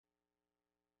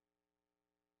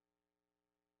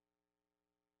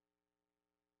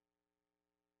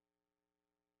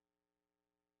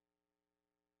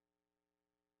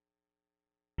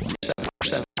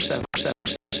Let's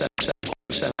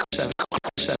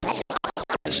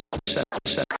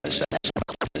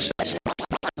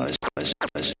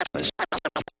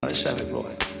have it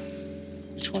right.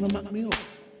 You trying to muck me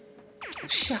off?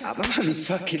 Shut up, I'm only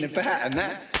fucking about and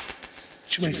that. What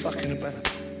do you mean fucking about?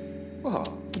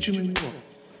 What? What do you mean what?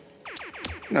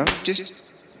 No, just...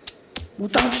 Well,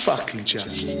 don't fucking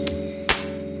just.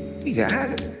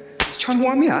 Yeah, you trying to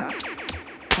wind me up? I'm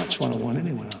not trying to wind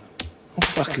anyone up. I'm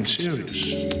fucking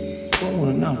serious. What I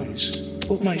want to know is,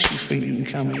 what makes you think you can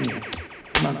come in here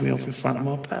and mug me off in front of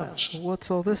my pals?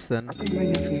 What's all this then? I didn't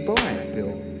mean nothing by it,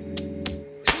 Bill.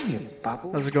 It's only a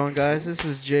bubble. How's it going, guys? This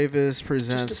is JVIZ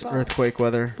presents Earthquake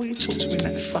Weather. What are you talking to me in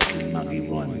that fucking muggy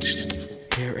rhyming stuff for?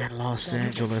 Here in Los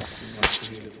Angeles.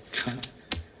 You little cunt.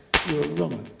 You're a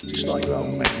wrong, just like your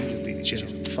old man who's a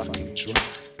degenerate fucking drunk.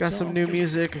 Got some new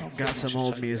music, got some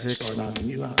old music.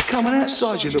 Coming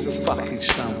outside, you little fucking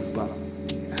stone bum.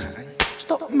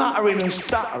 Stop muttering and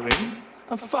stuttering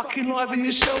and fucking liven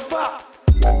yourself up.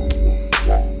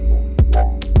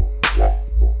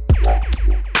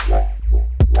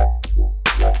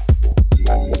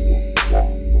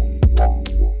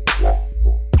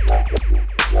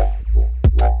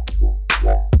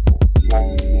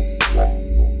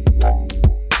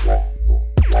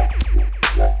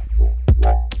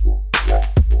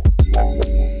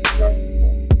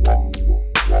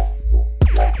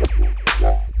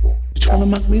 Trying to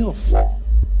mug me off.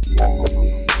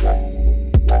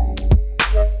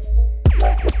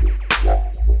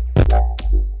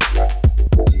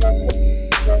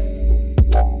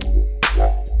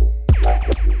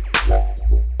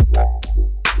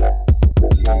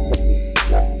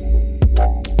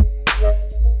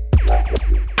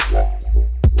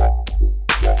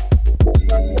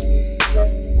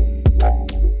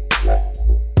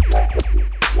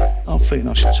 I think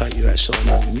I should take you outside and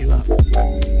open you up.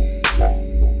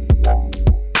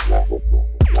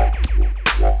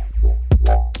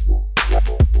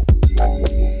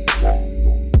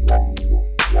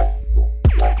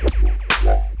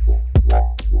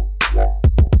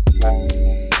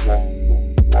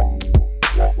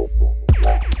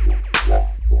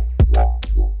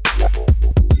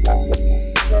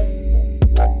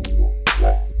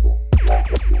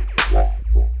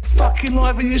 Fucking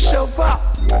liven yourself up.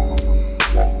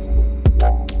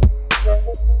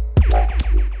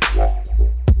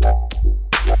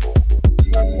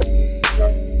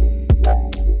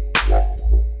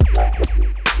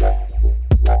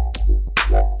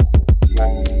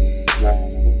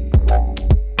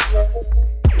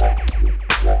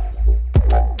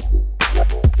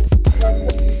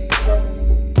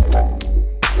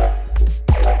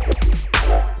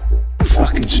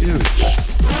 Fucking serious.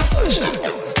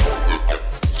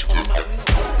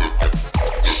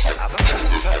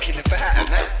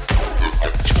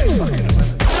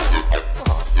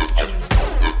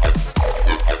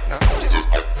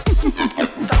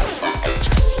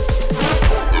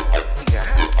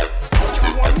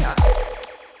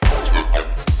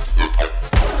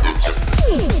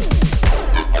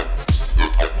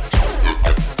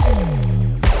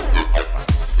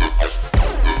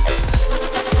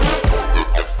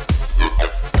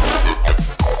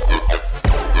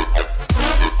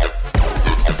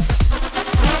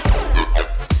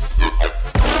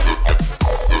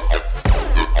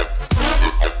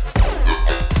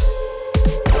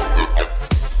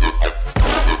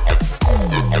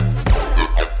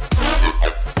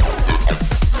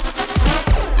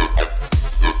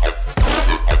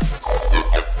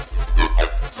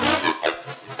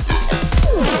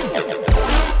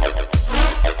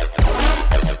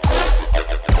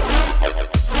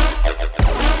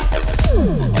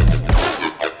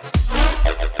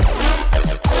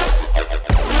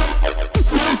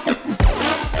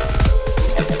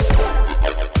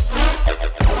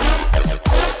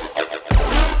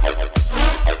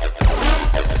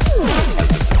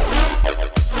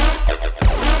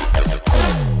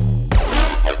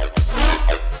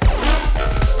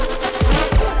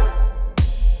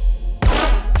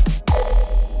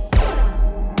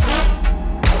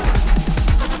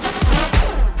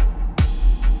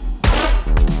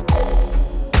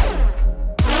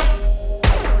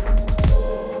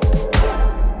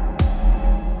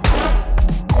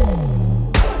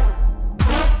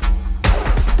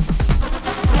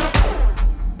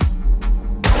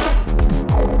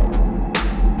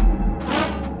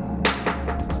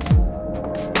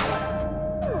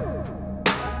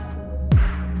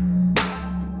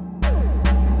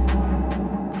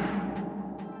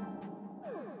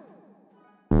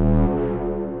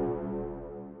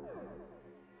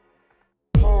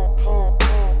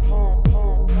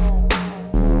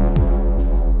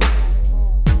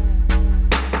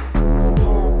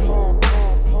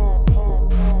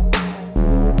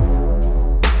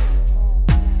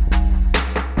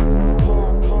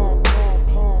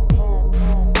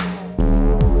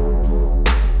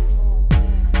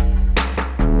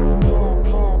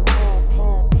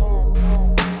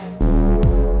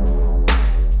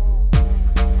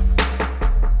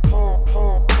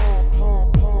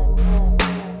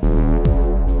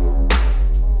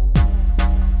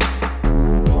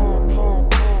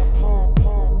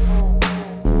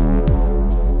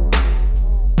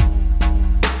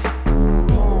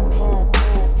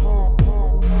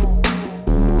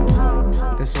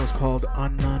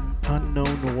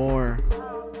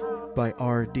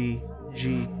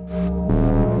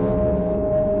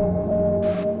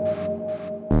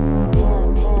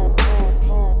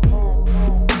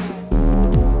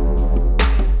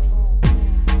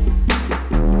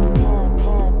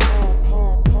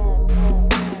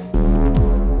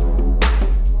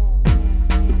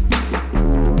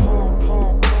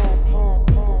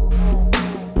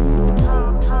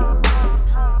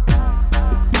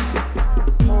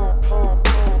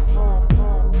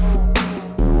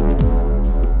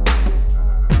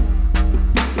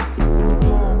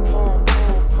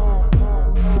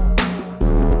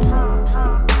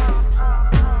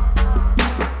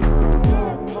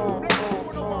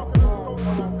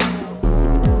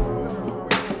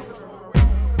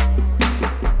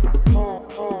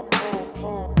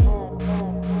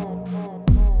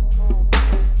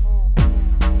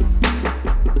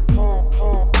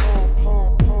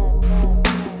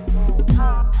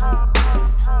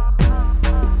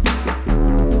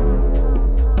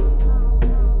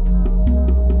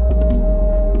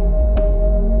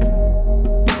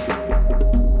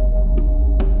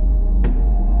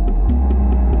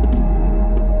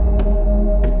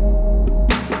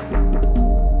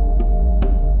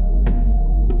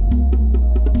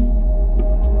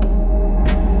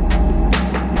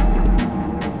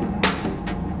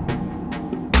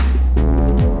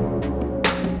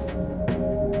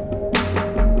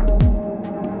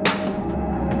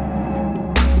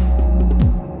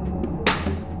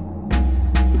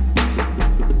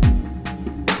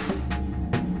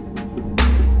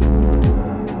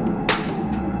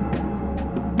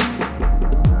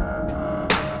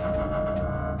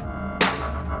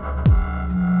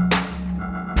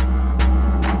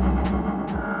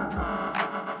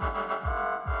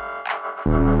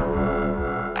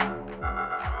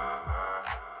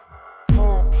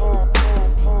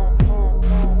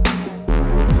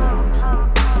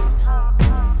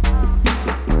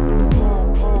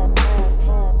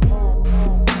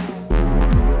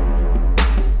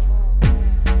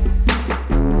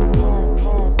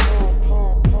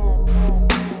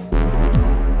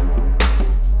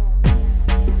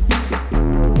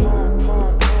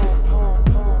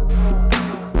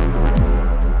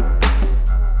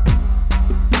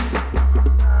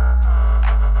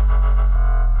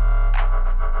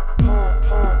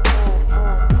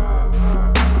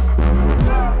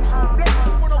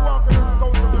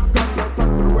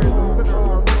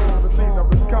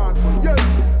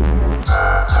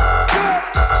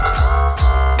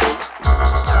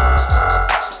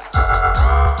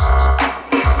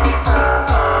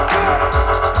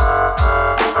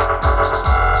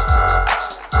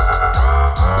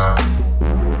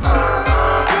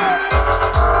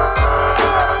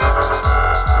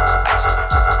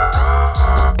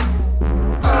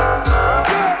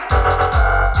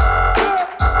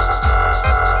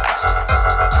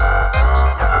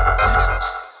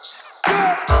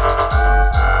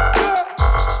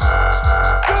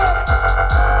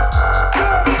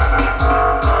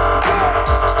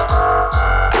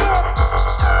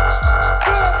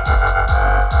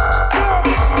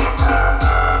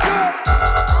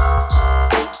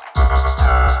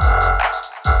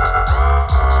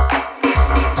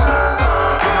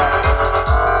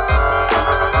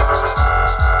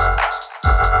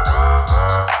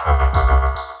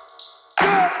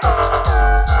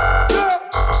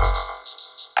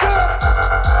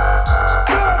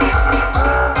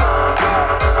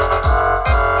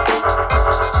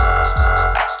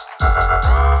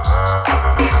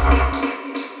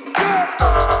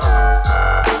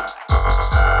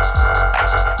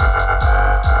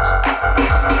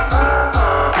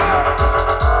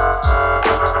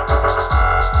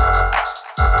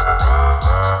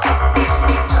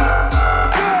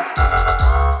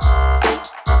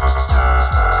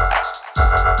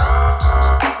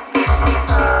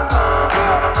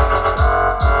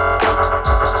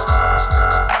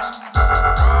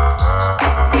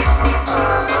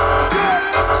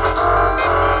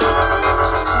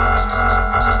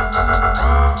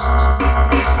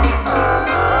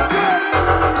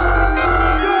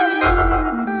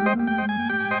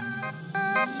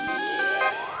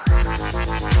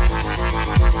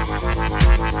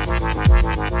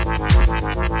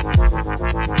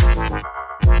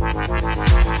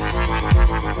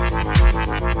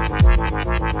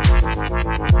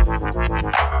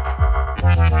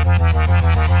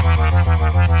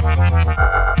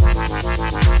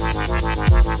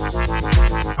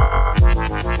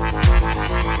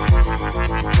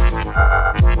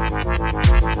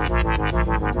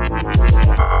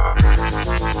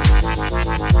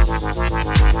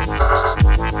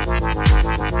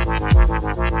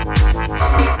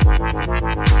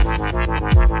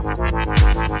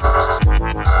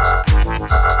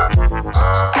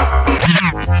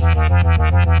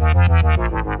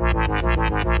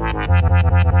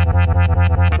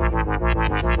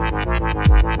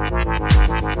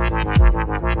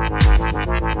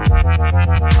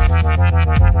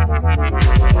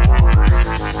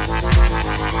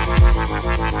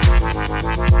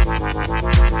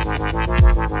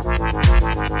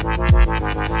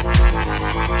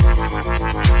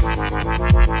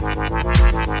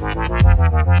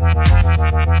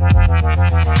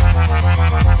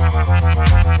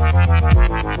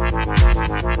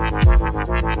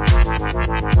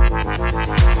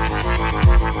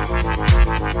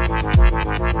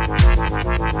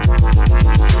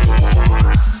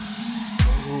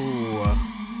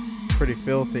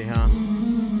 Filthy, huh?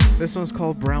 This one's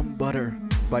called Brown Butter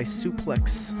by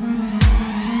Suplex.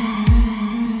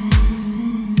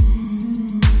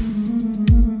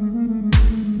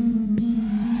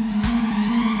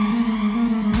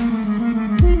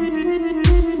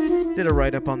 Did a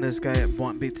write-up on this guy at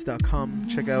bluntbeats.com.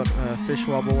 Check out Fish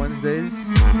Wobble Wednesdays.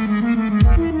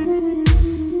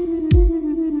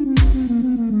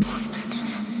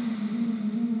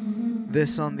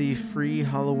 This on the free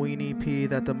Halloween EP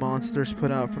that the Monsters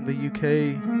put out from the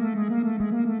UK.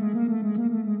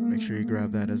 Make sure you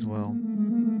grab that as well.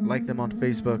 Like them on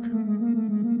Facebook.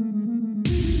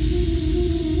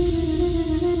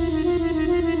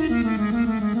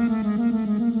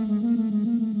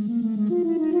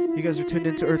 You guys are tuned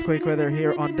into Earthquake Weather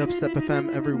here on Dubstep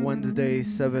FM every Wednesday,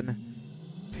 7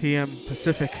 p.m.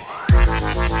 Pacific.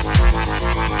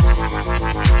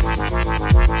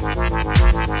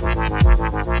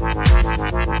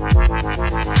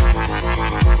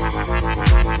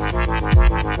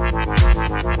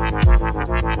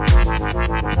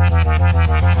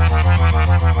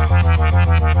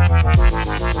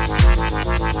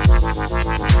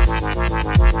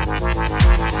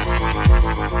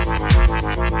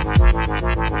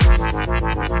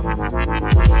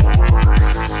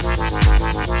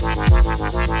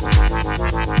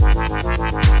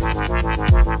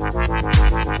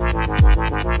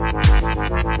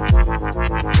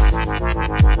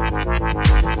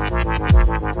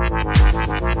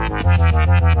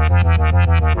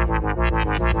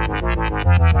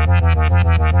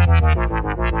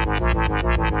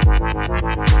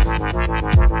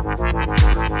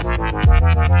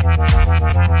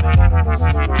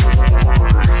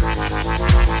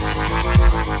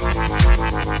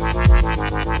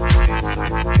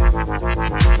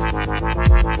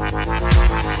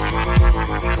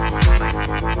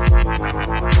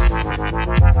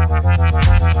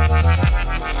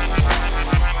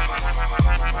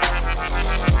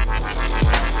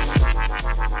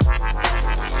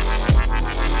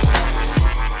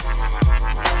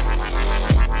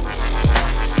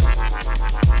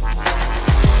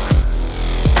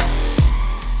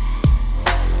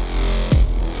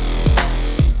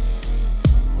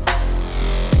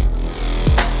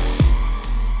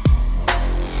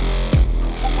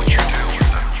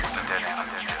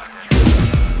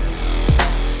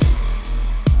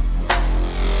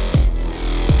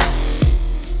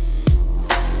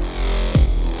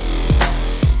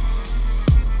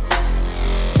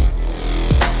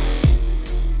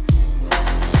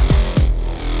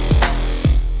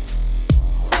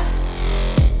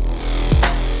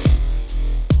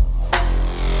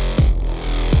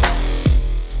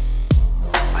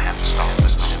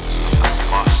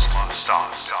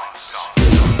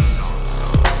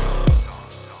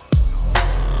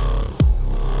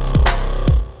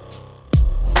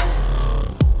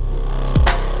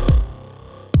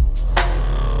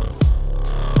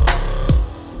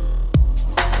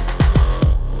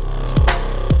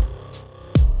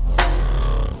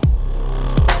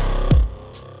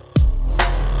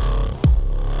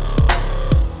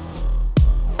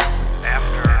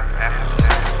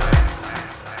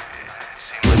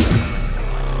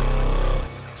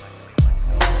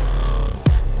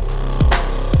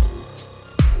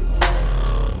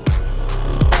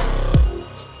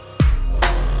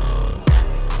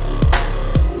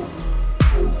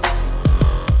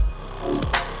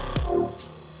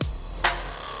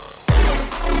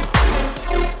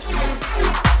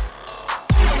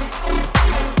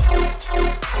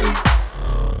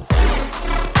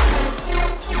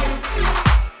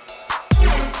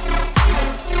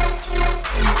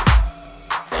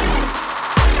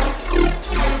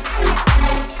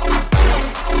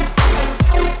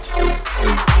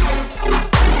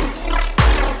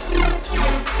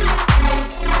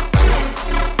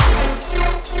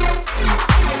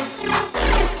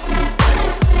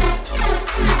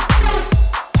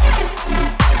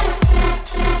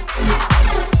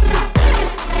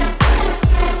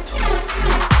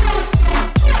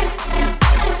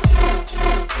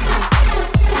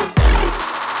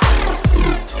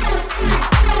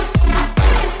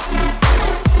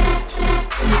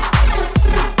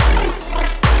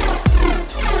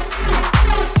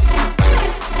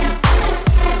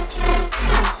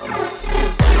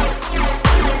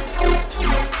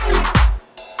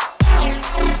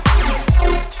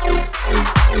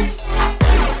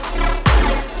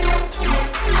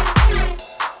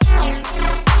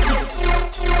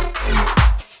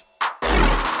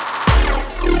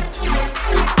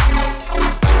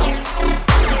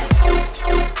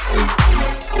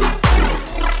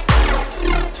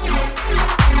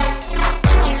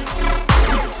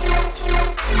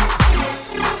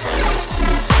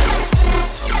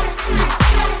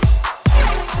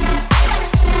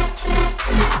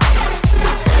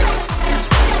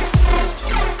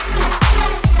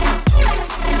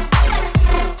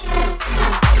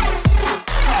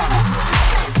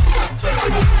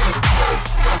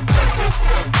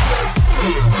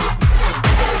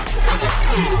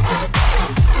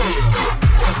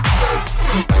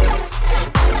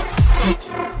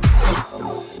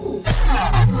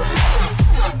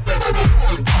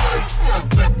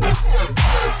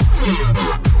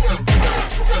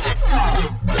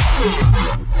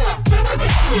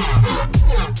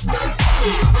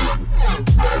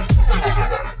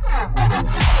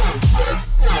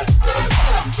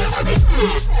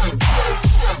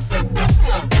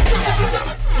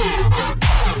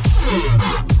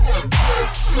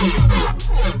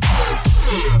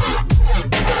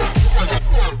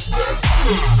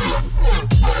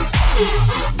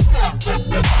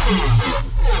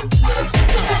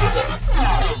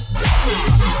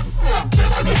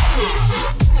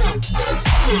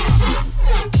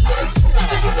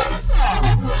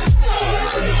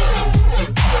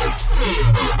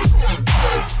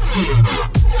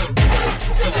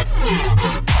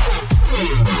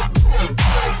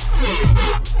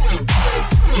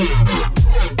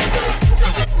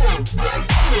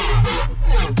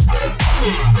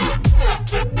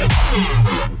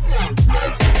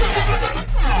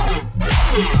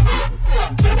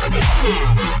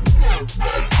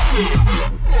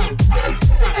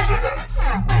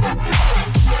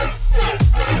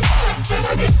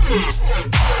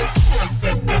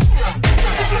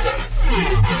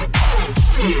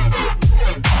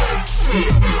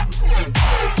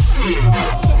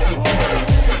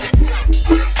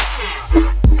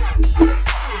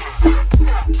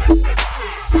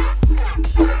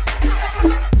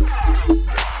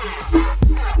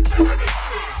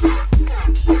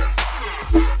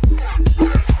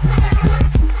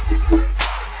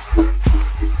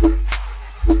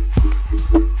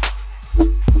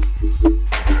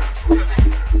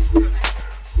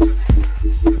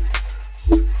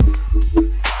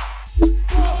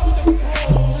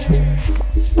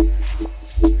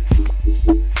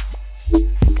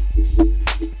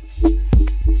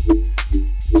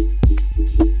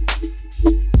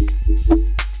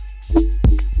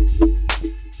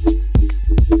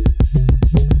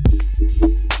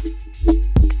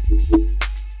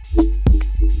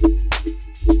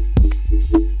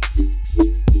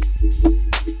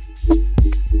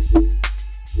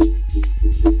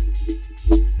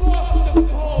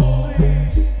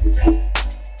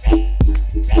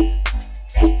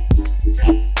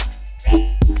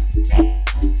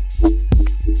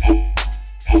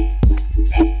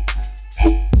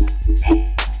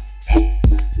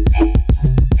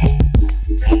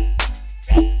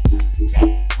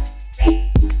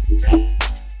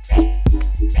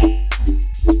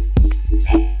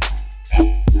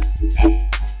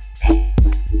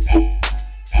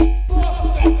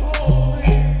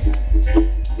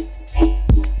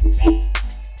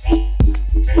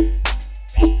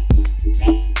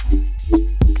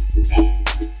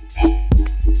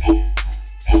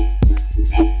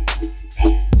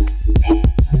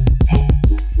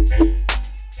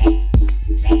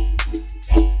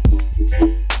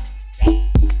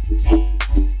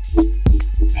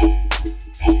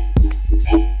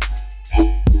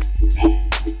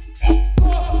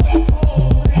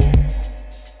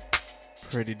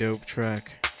 Pretty dope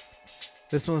track.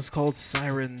 This one's called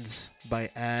Sirens by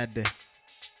AD.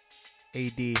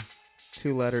 AD.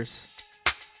 2 letters.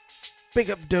 Big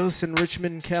up Dose and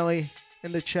Richmond Kelly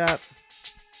in the chat.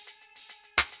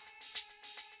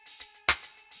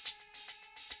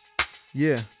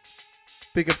 Yeah.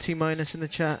 Big up T- in the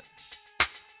chat.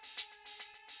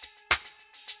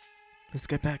 Let's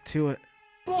get back to it.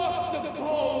 Fuck the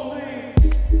police!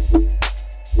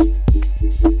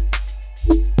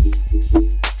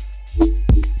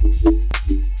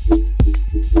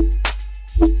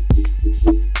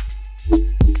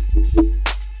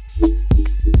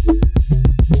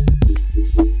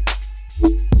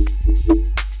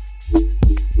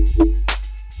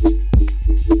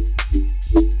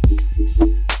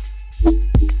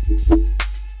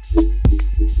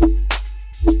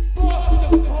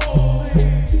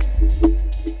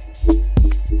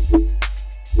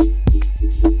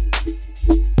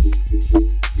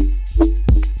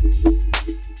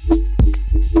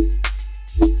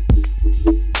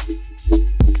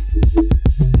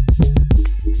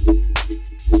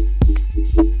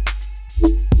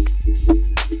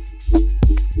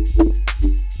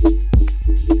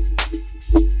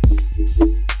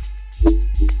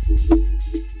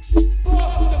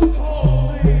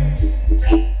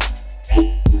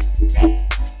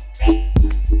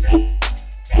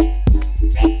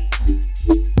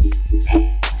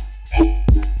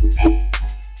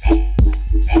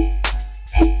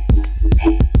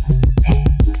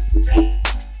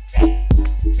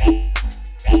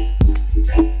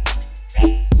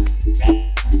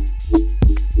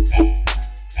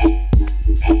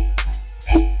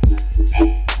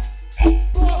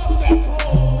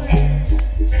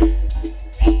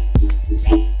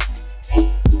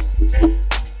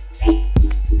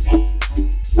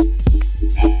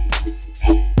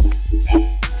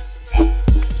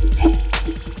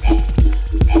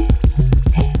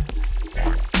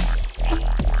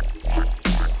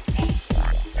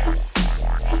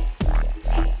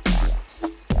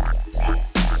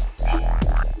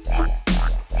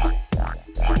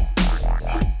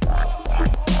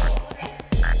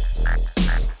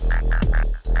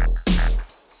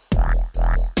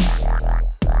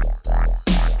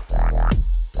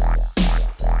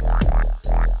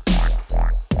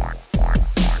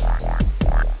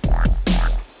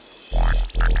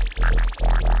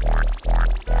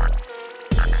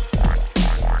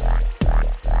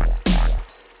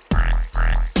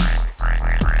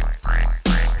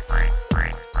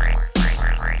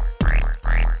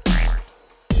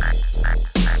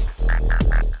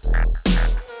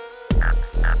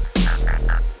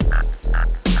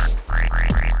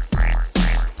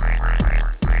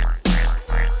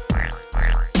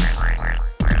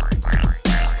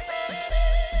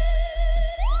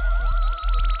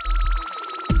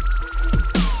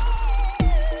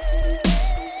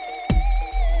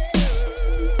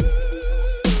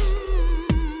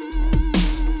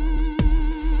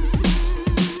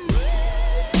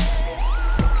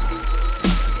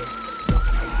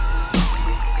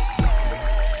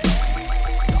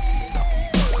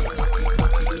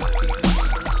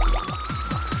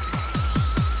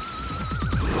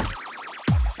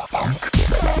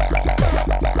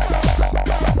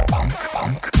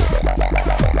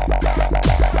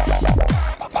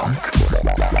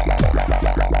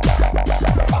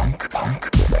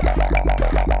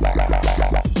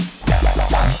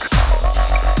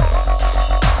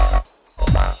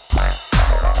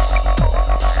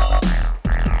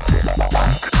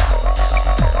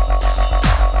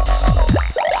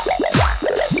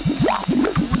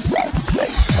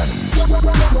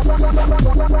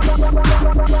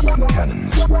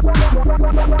 Cannons.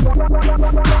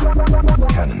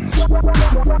 Cannons.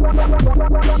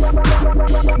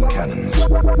 Cannons.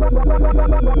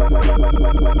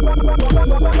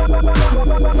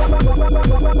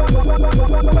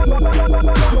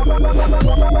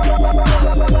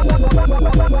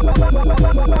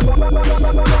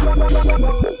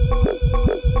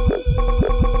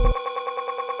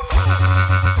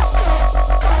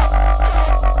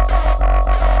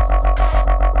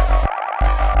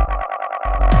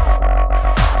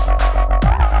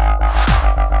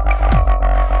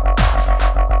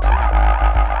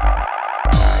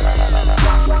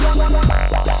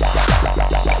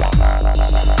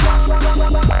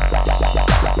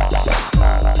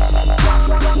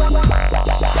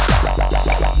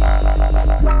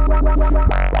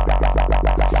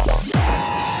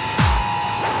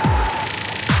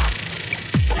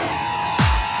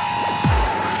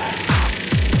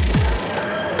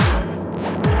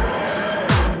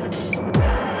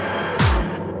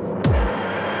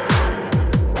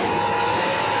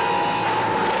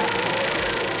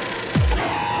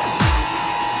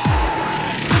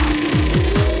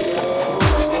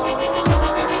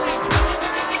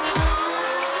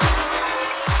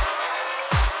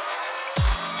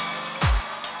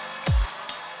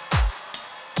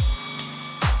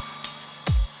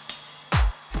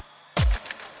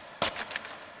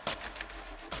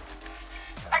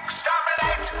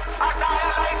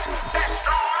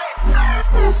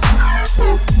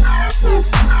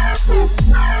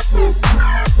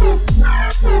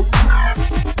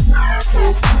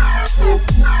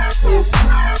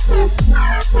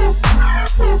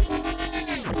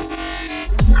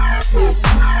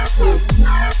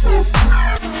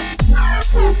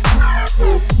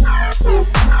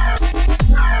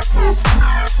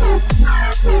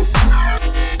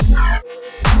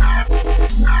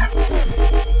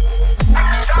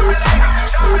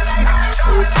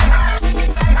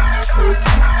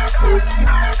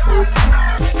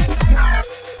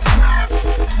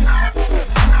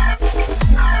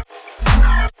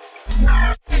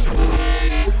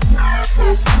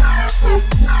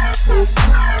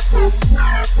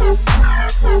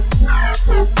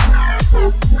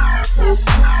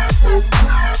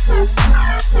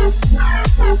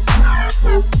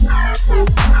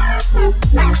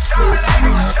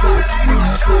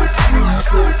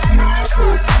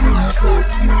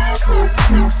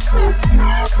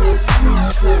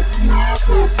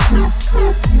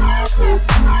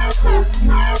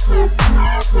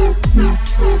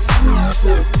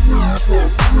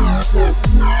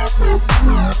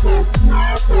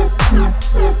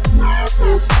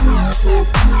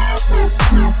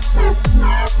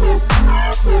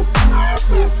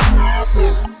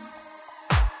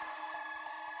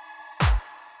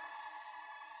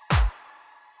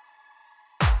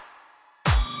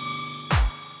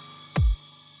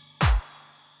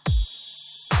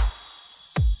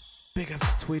 Big up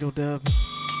to Tweedledub.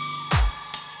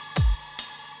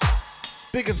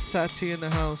 Big up Sati in the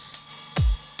house.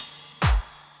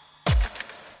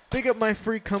 Big up my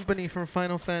free company from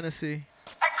Final Fantasy.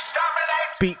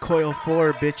 Beat Coil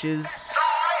 4, bitches.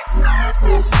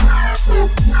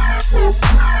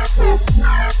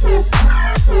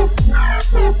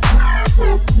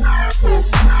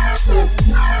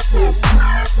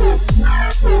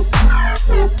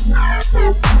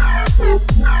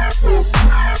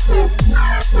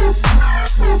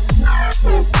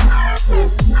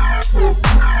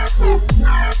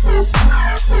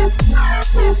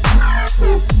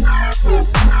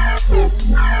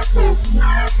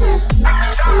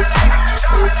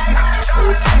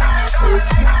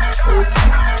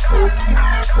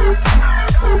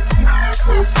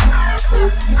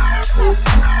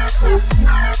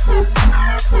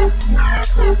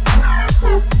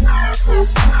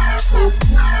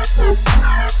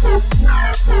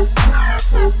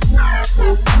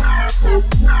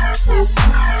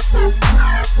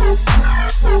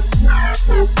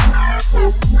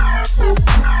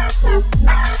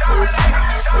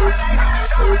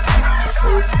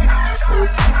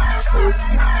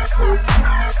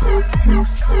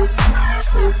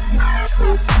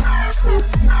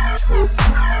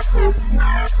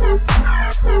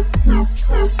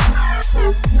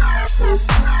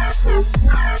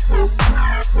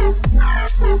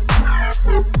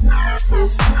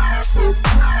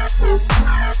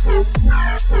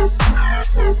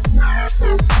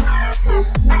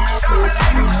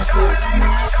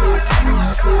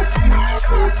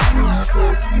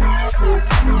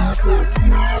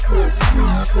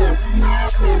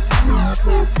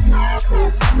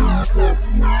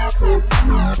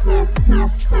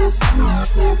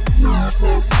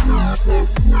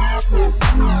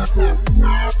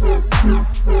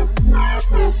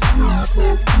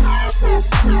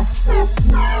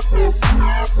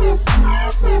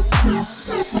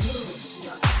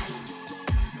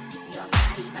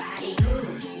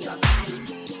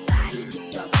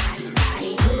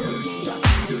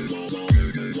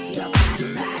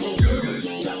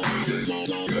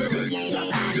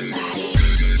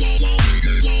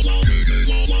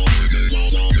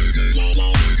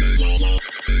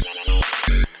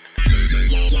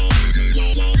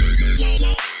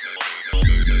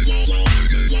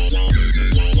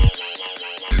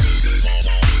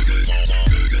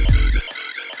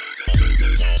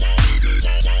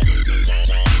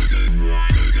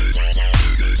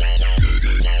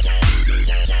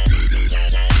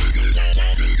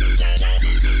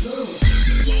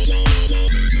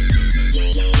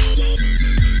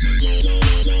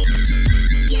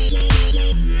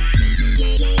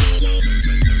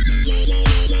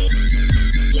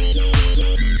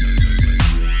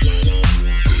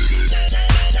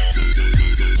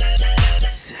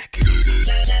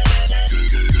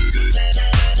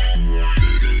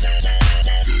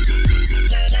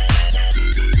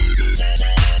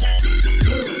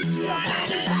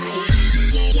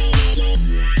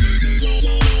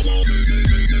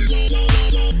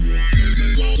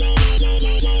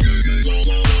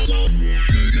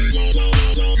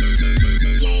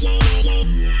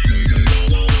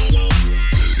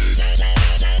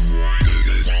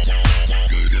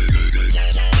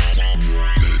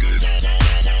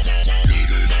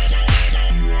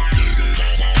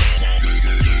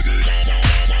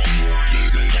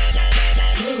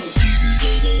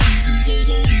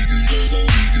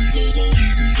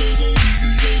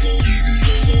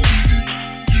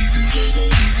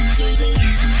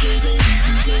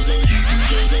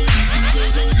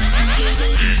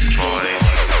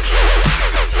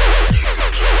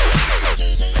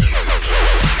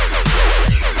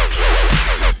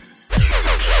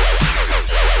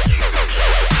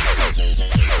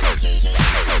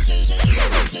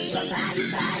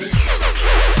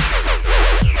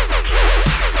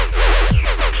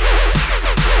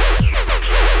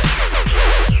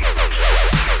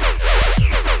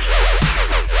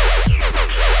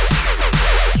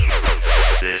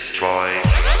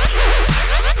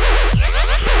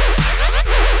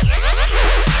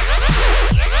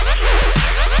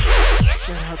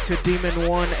 To Demon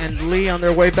 1 and Lee on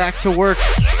their way back to work.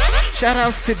 Shout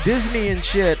outs to Disney and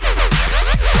shit.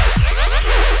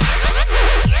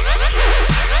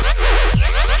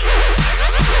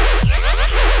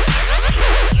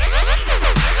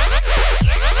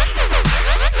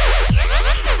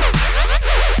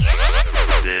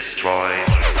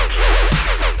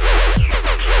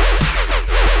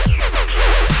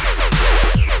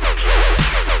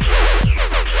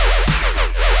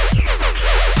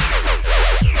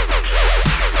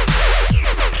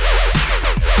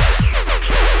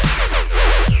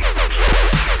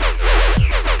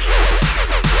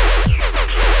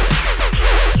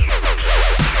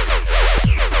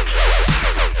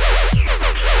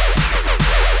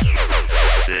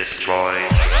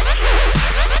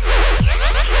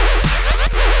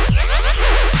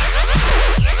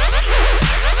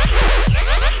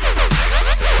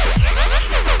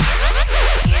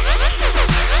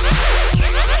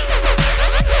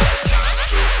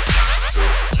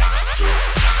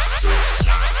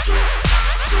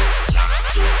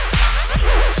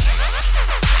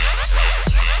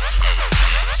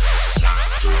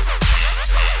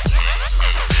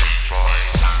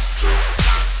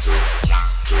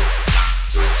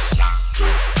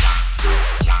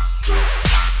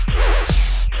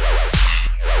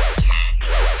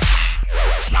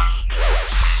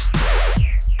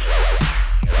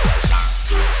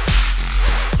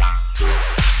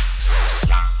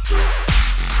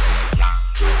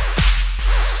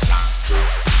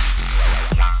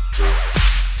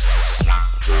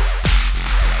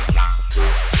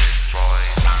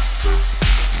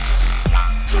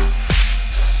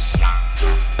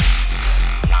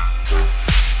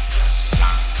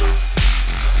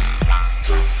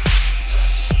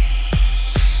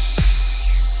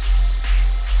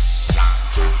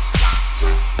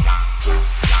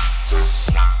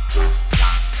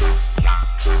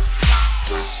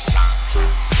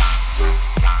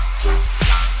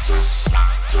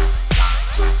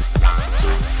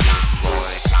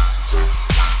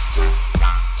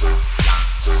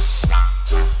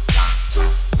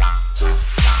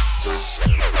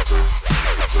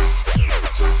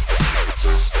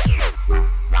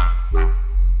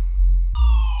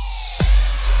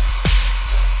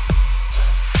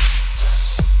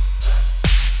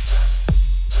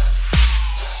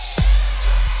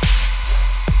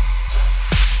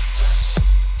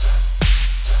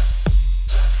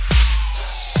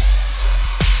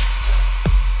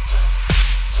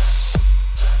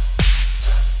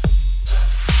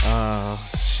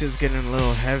 Shit's getting a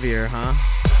little heavier, huh?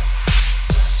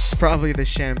 Probably the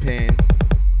champagne.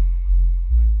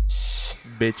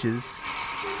 Bitches.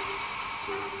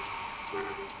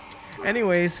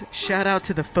 Anyways, shout out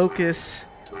to the Focus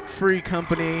Free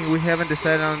Company. We haven't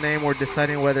decided on a name. We're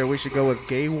deciding whether we should go with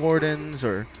Gay Wardens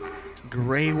or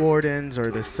Gray Wardens or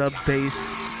the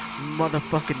Sub-Bass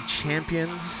motherfucking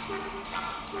Champions.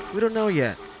 We don't know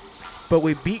yet. But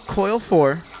we beat Coil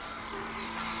 4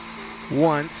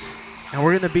 once, and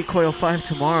we're gonna beat Coil 5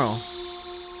 tomorrow.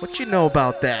 What you know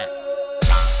about that?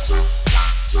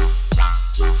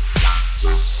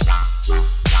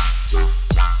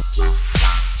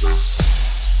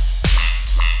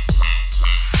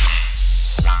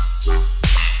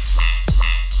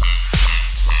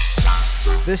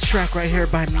 This track right here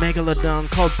by Megalodon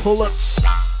called Pull Up.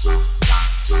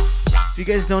 If you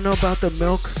guys don't know about the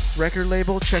Milk record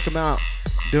label, check them out.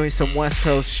 Doing some West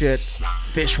Coast shit,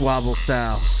 fish wobble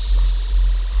style.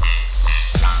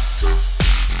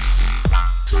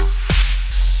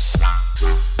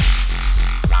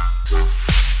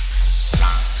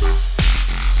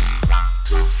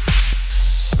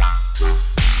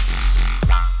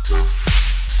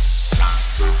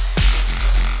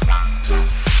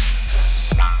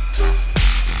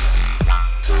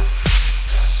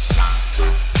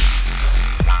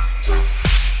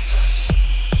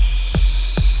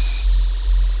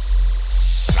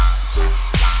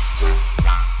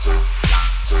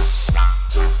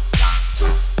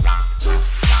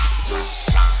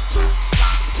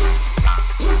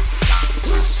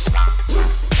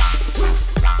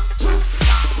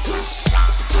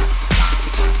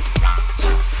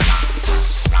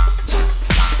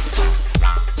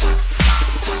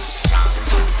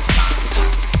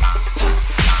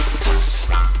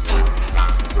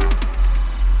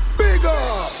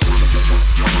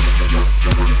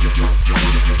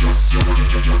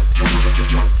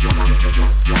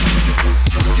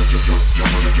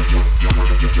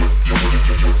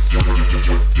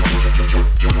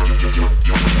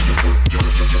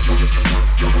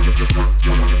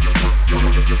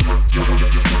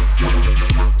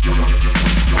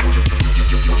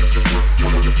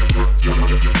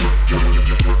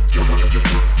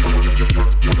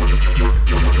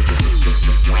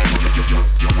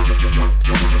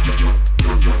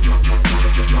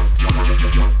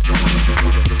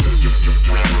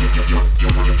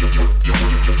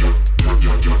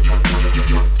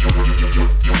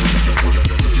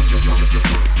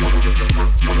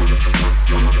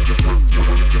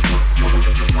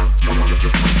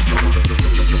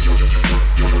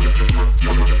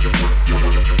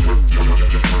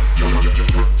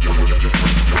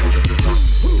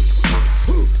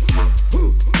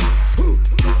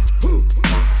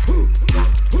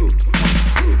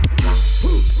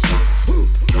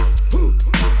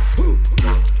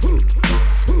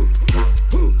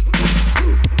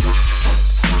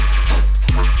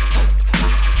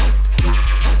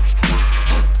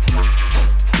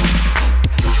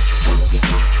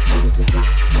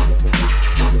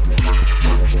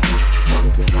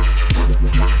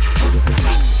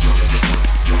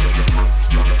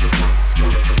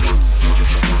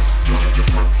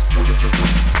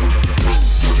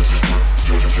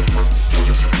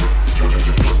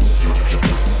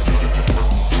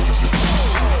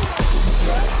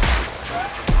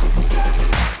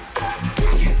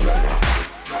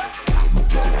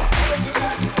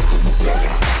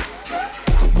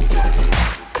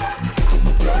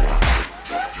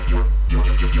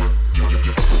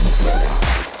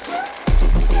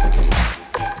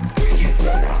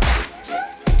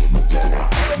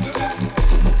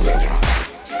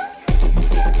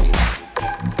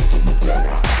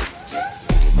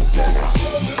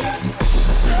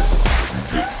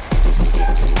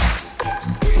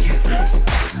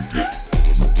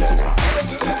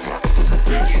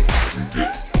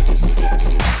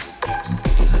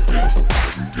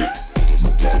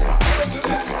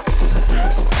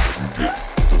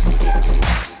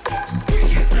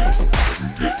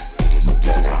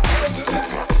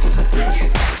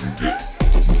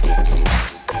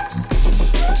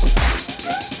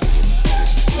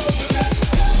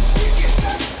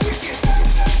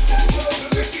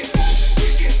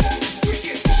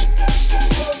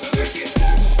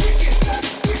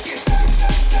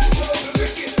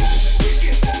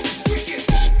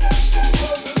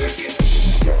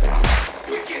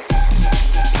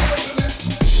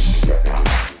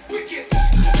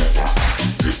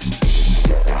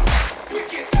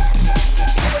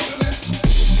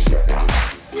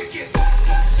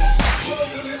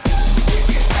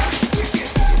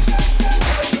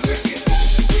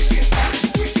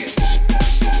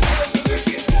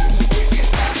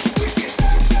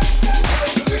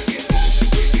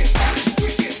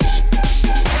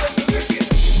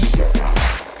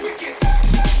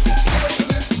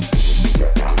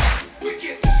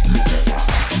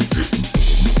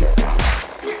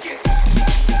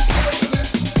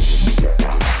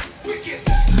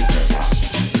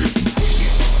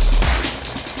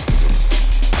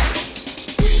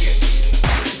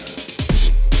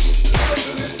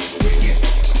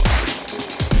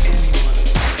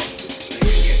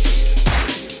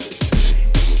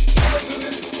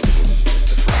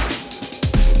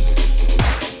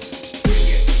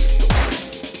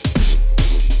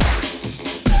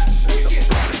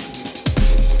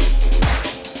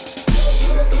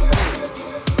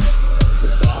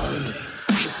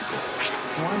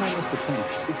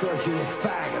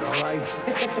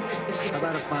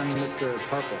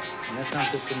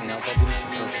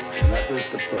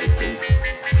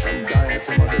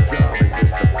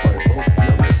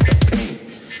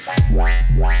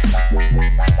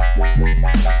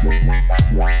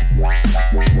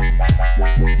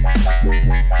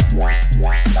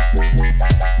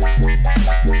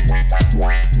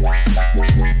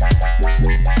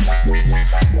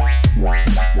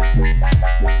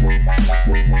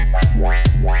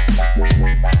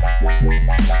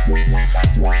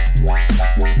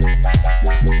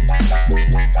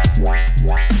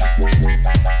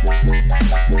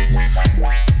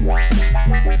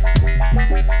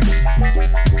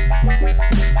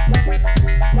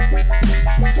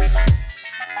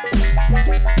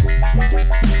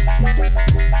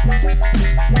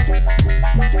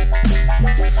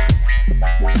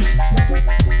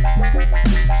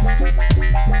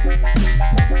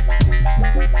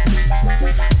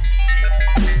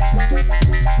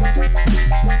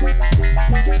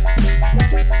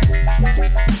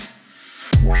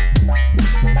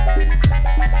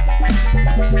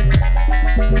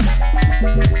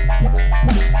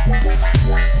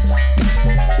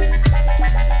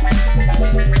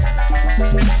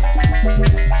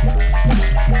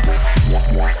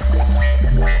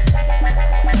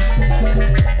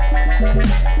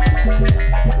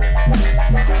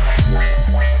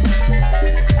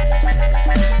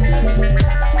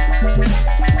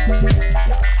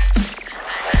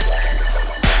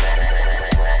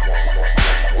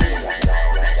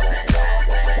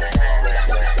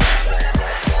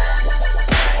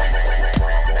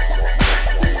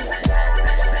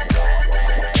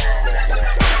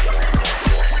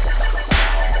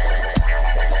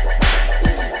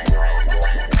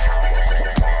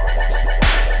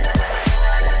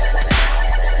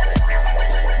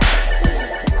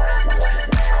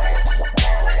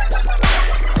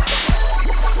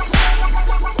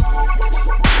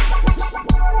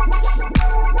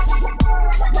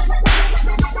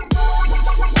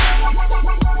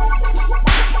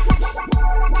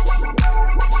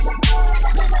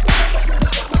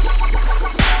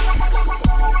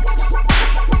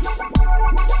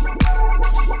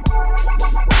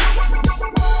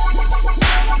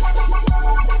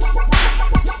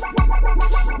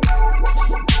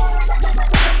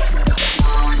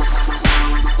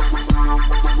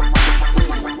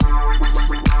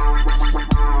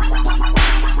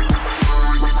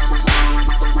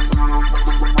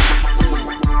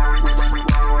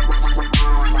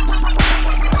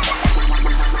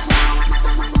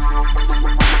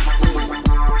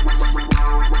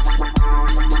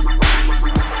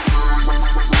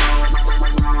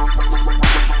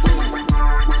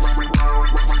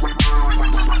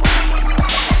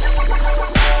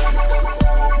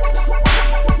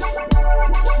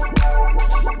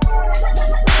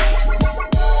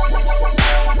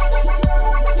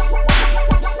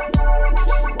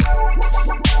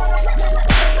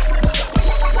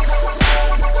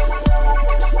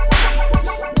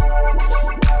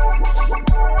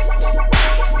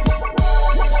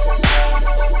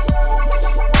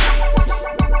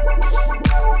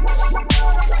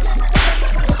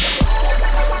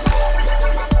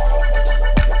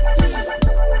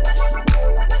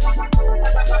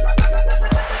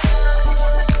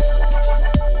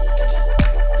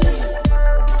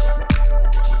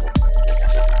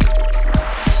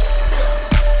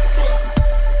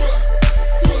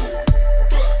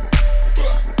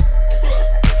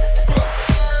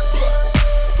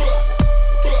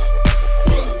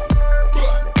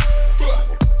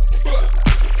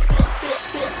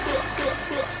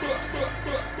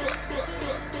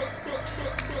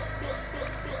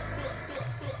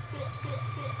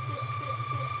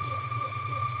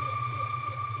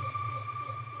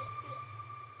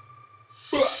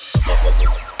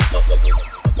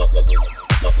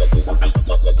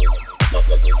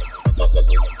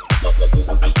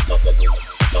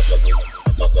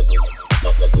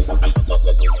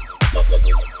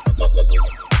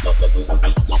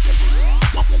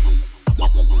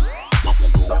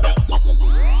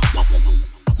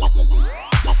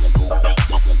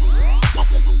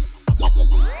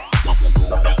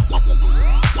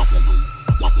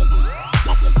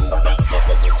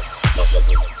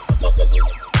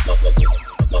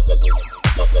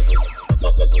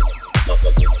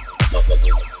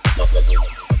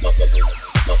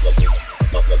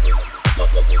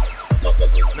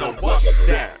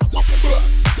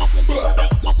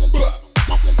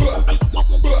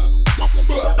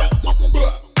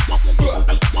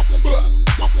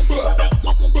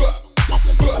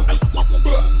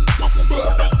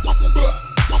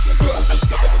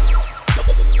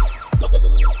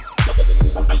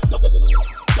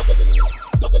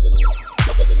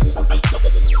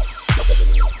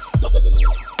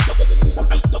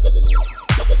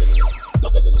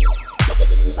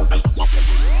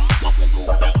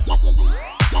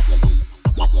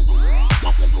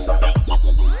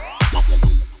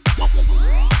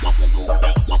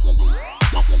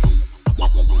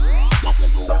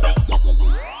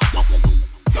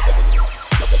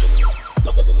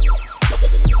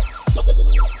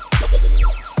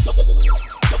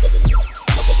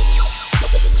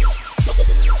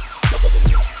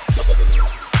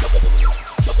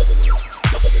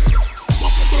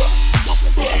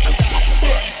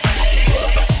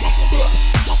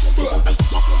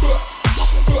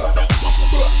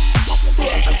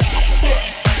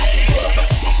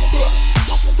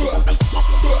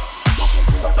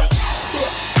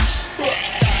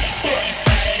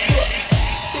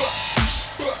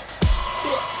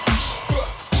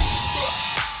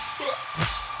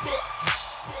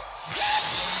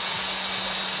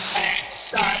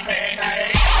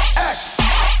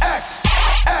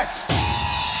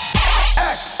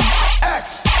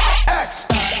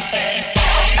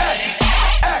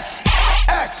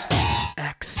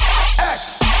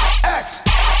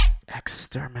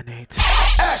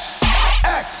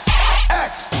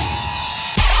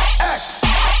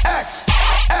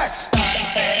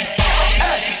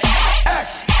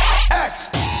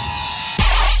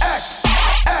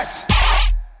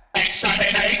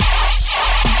 Exterminate.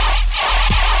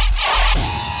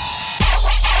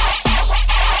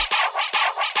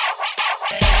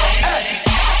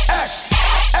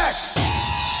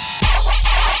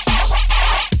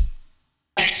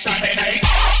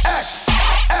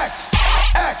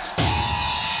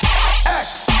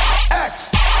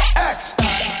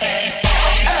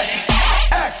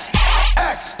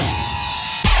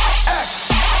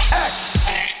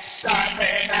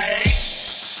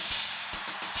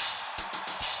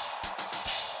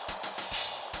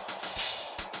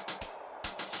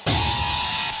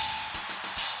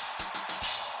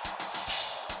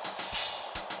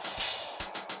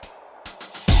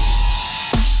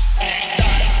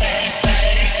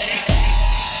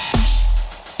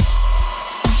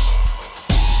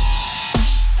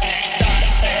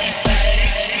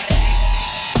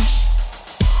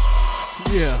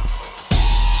 Yeah.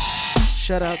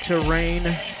 Shout out to Rain,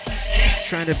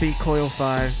 trying to beat Coil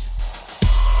 5.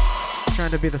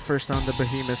 Trying to be the first on the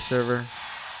Behemoth server.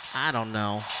 I don't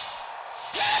know.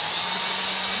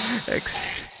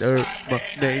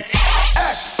 Exterminate.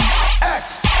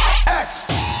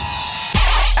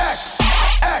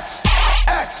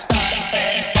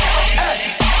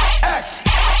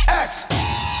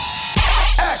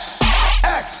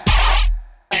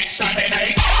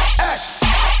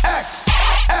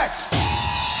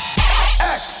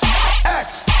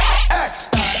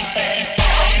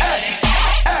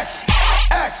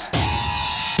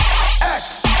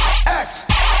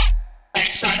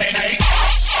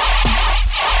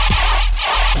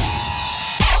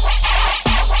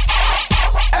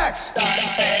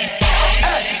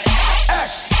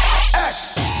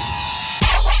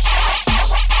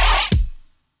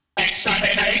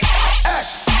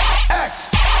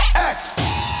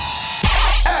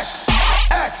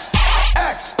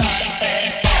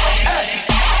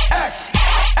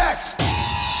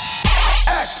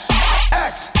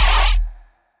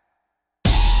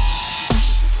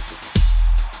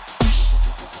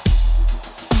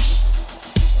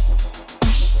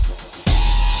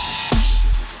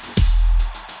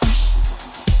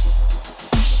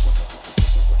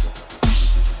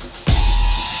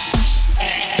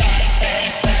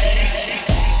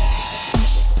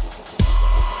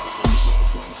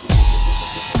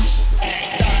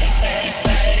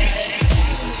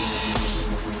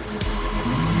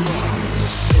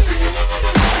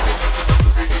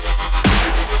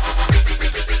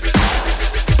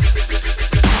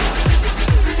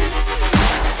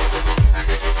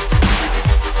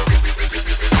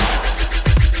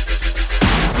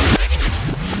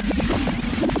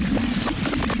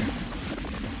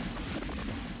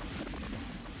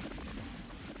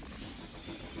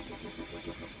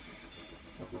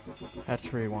 I have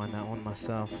to rewind that one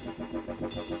myself.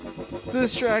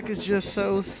 This track is just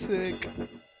so sick.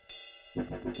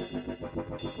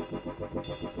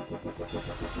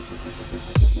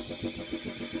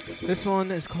 This one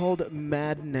is called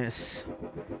Madness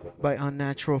by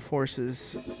Unnatural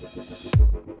Forces.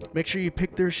 Make sure you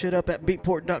pick their shit up at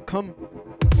beatport.com,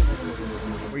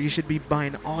 where you should be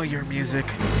buying all your music.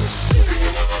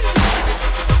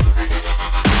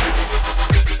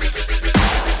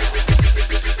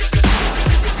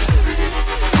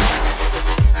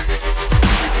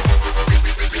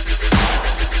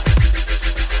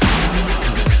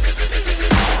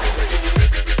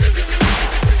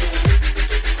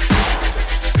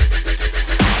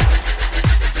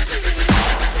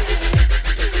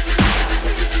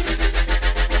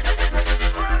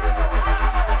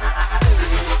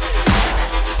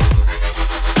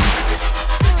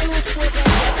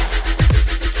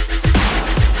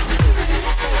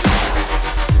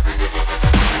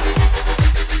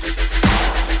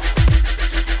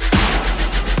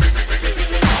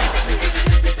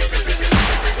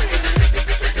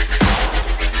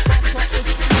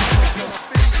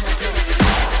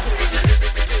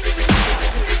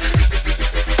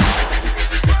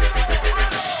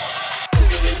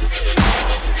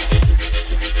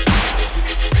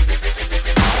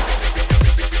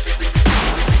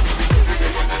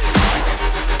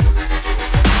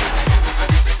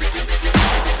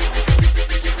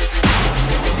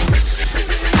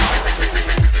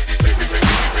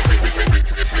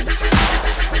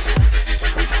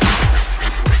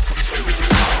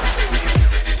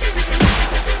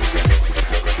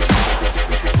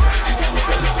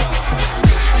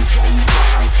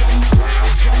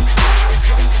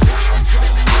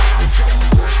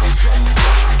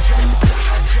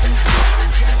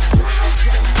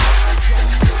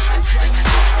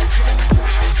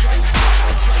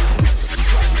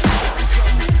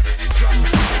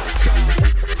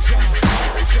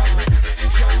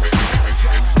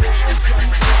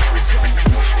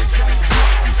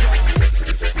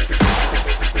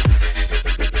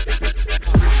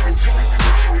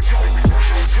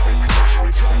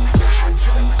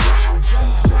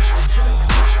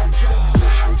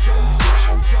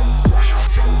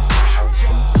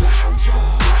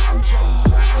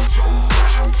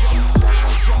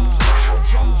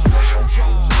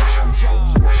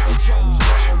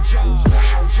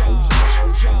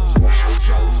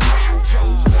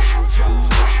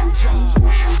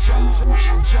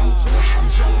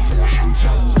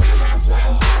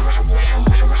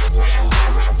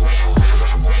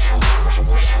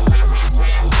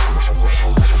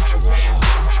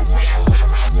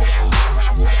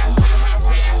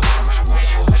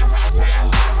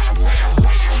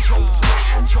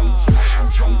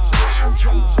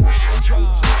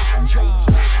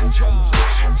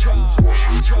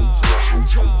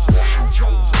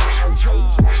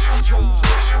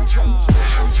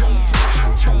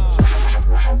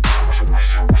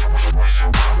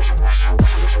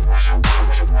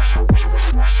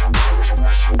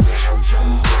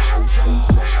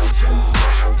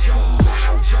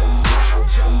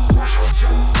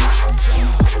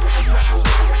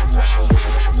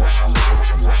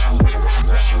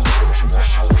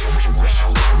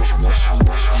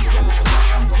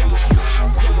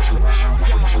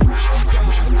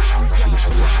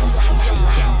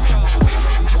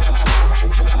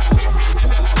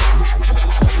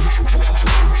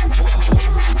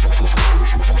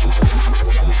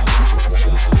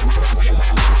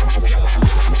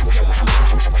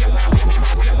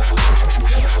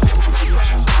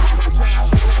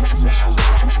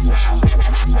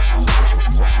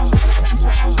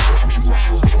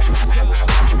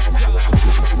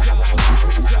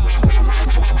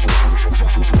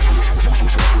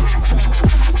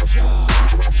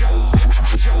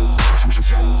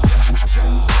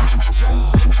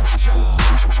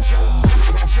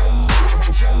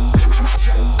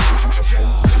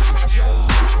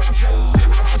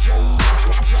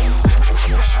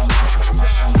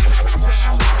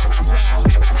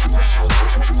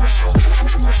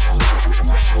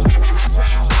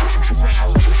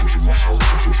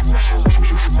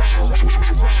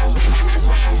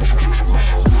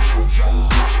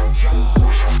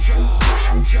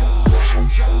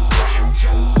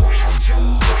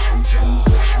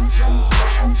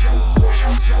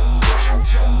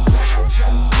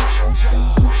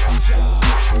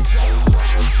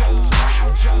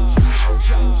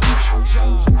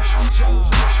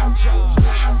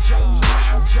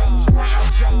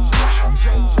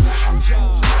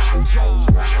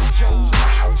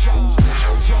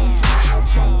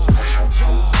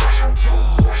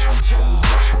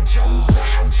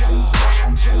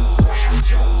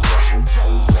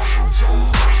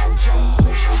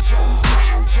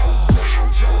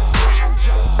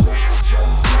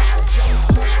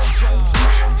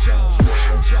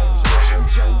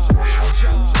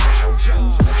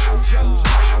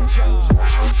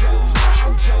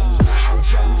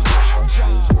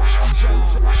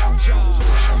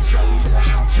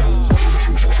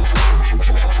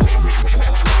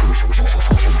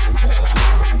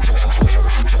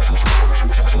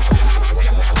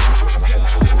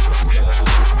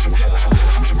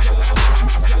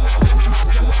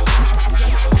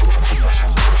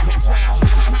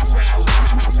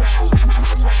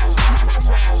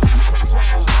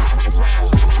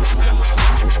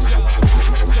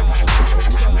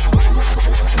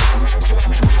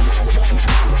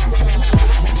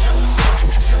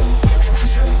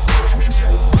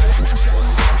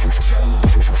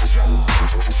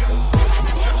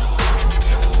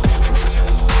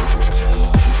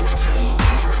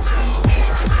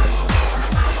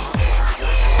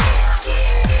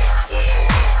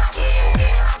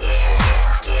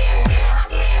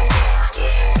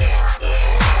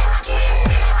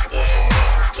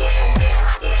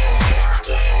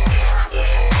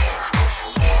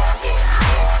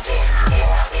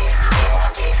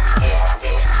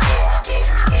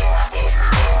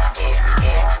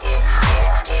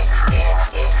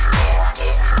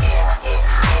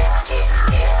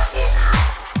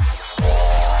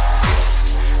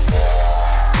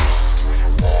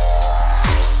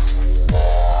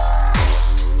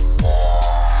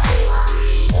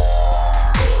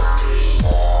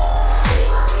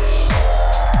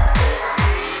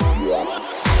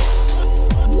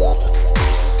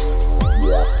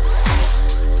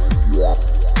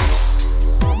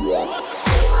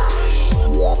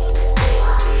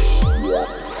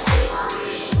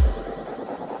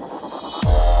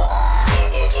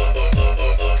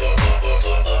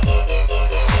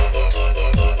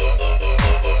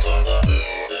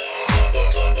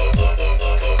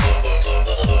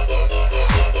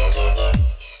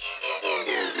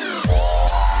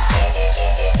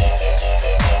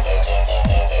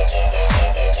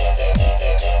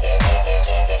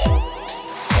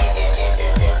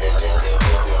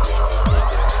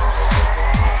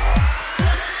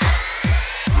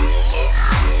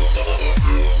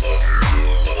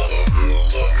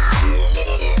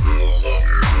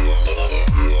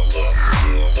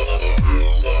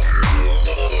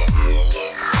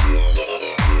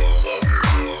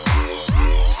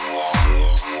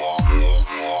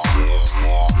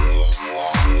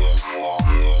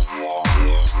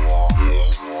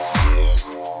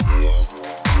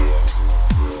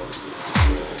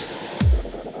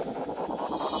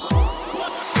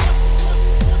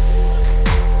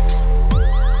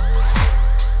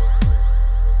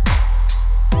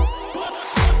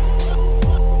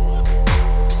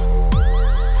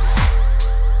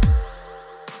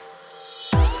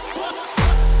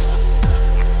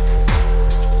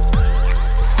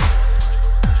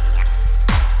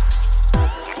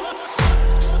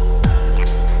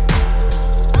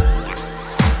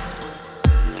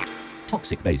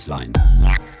 Toxic baseline.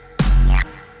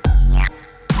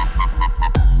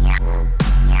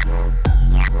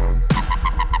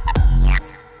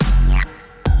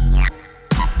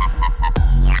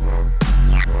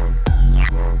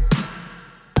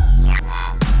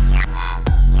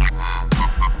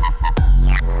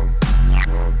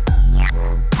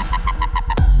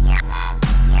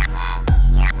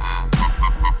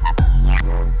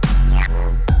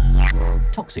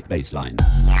 Toxic baseline.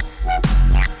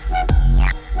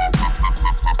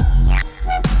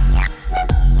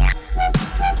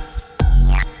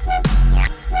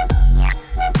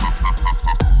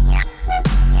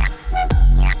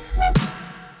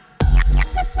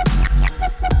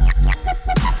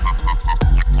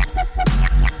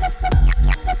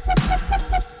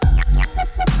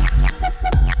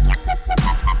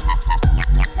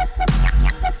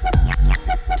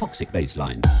 Toxic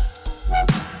baseline.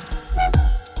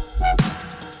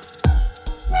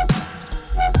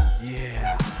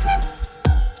 Yeah.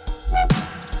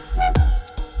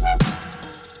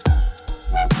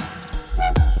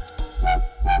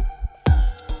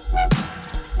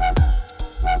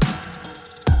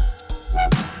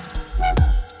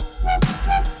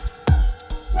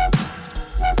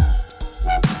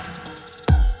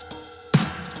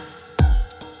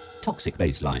 Toxic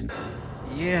baseline.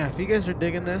 Yeah, if you guys are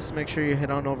digging this, make sure you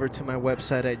head on over to my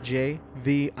website at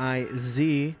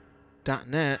jviz.net.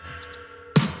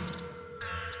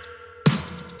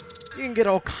 You can get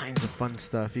all kinds of fun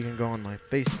stuff. You can go on my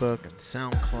Facebook and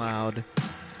SoundCloud.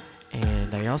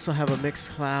 And I also have a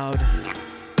Mixcloud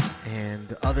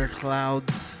and other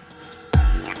clouds.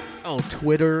 Oh,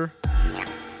 Twitter,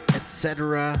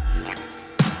 etc.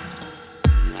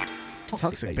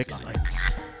 Toxic baseline.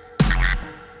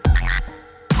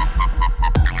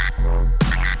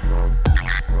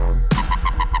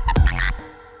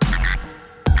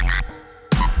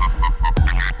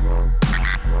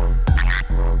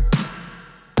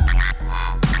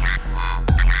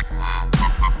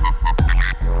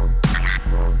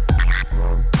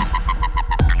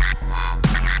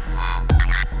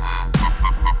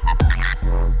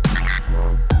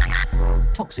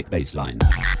 Toxic baseline.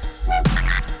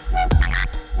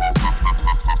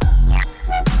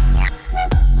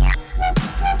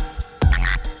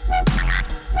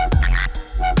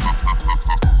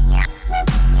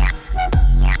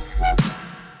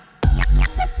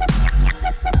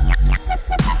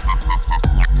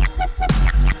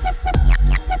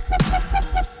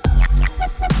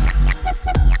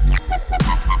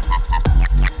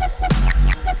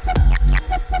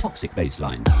 Toxic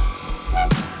baseline.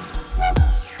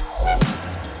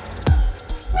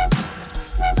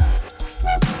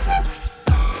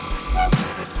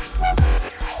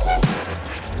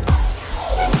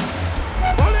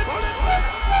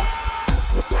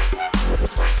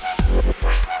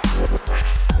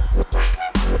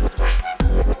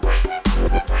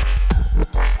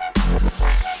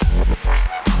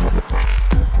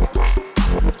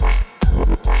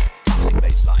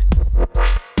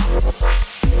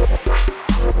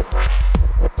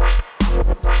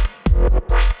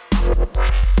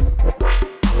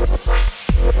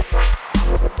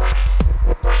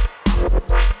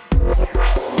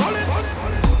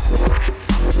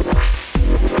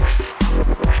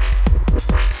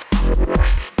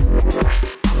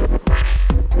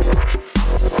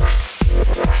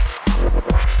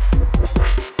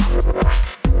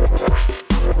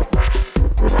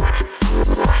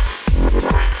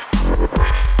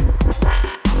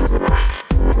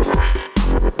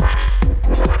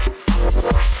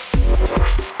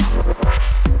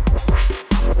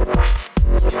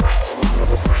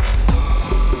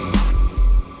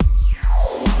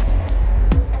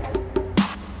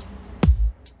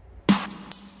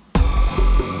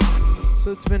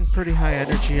 So it's been pretty high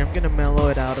energy. I'm gonna mellow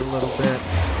it out a little bit.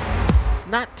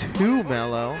 Not too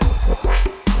mellow.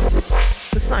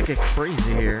 Let's not get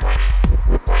crazy here.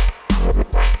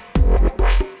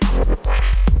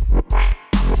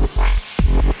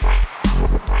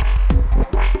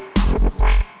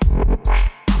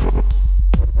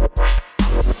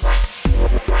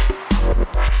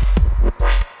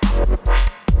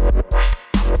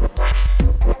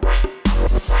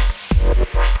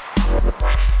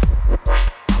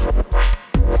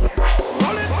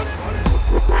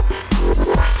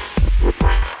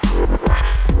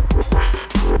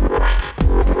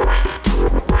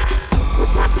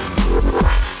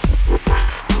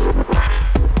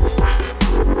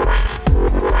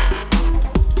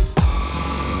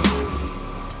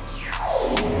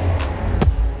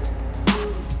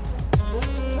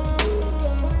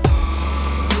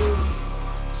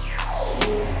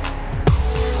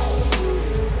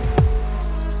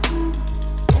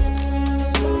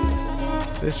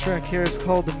 track here is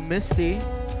called Misty.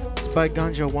 It's by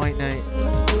Ganja White Knight.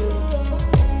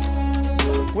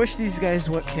 Wish these guys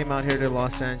came out here to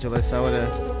Los Angeles. I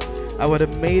would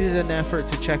have made it an effort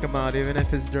to check them out, even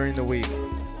if it's during the week.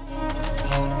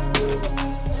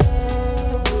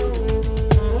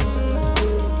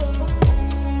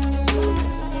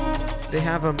 They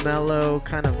have a mellow,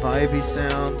 kind of vibey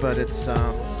sound, but it's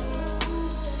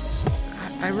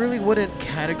I really wouldn't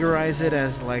categorize it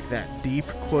as like that deep,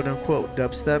 quote-unquote,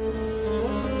 dubstep,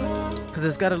 because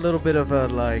it's got a little bit of a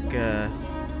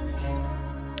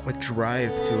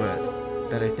drive to it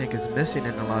that I think is missing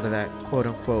in a lot of that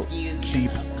quote-unquote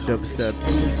deep dubstep.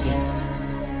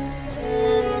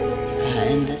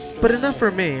 But enough for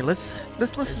me. Let's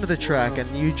listen to the track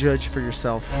and you judge for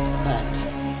yourself.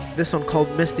 This one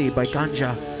called Misty by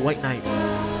Ganja White Knight.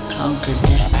 Conquer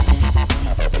death.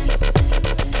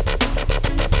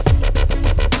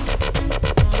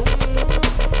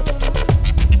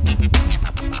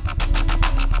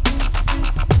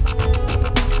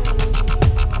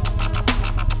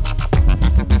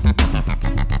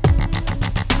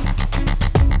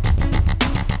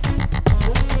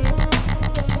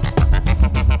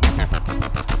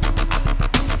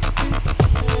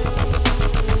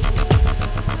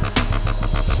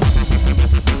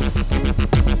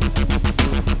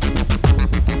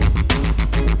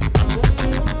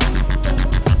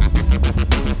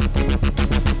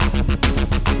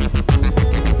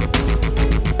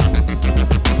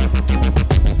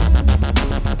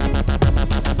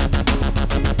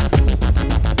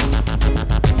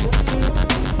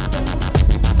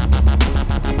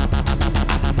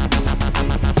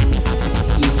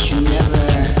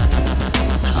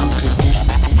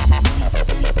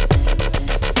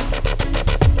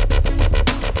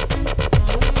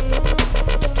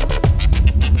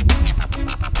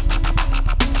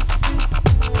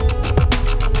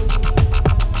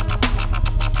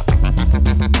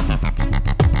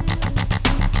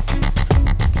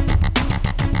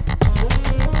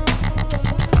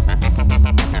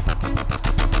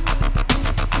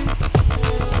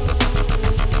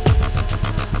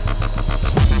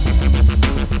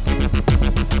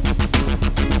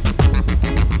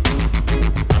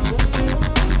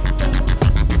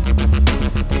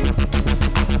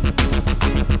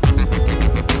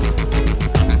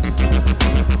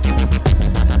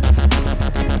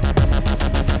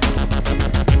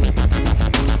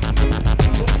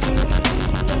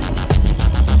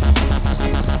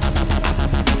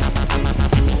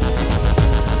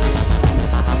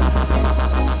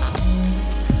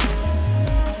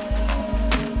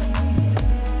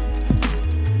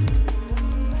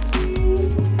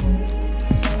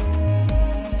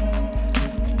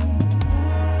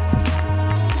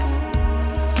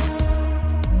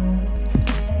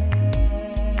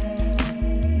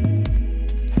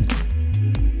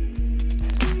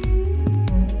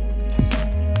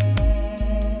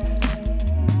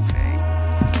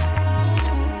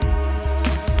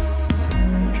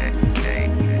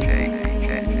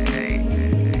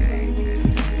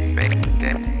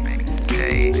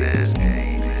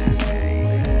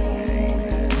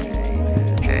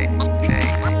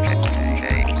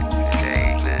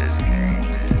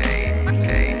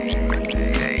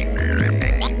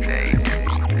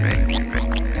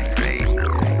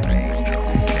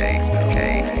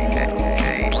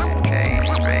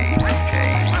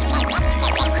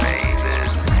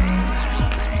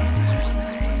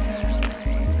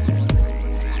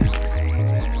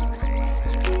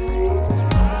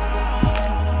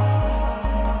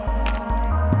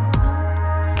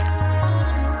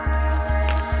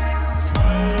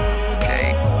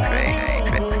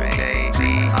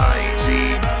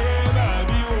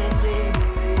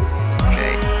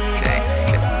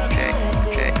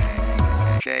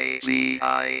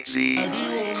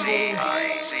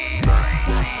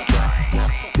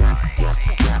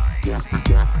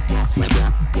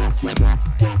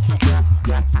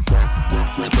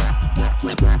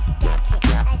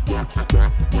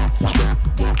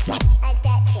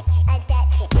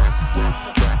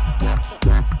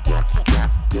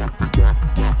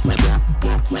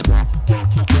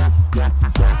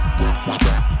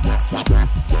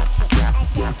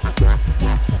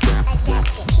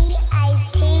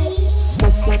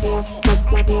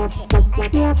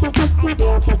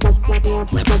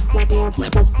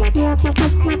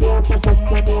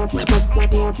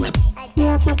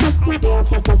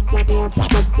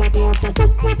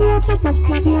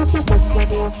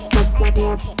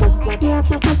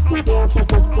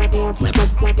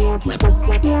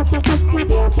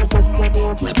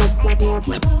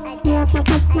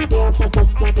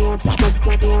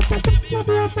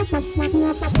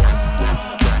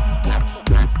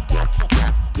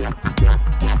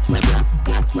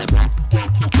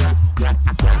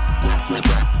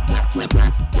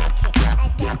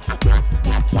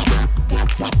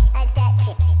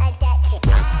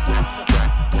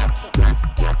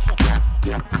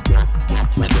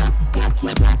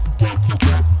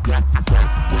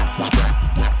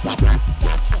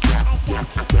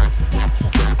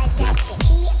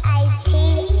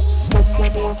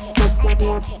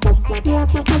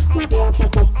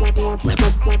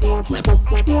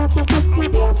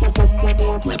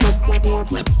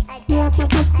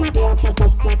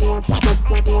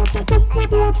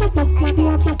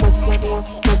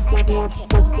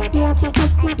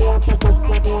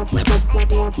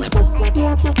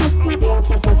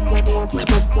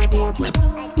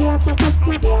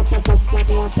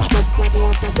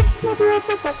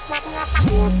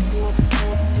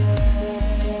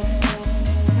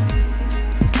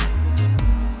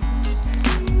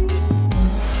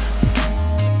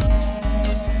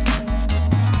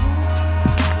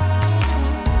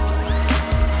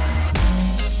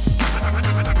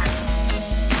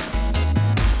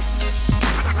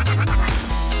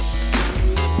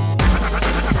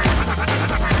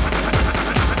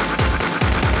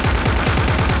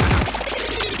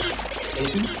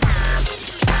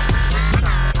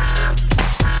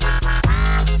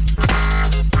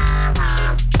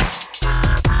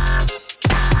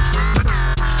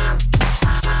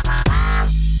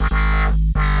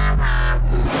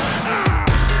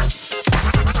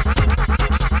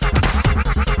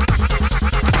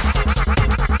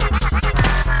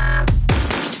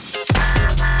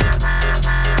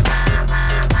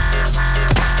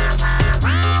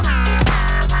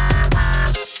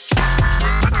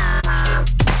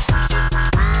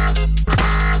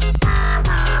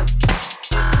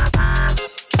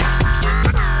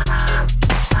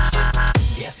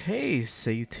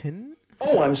 Satan?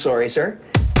 Oh, I'm sorry, sir.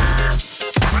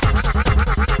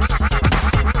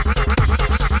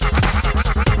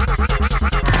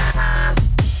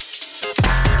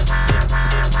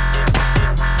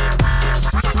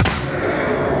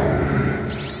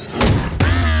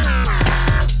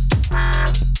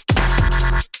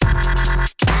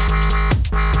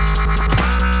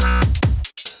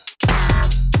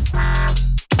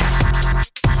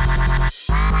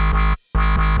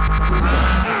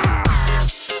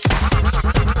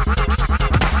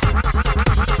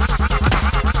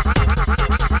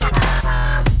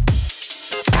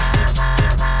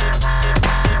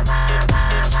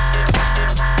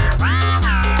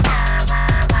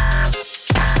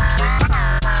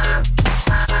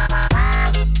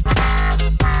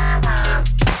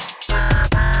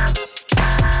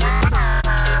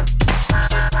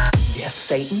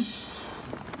 Satan?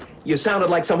 You sounded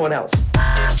like someone else.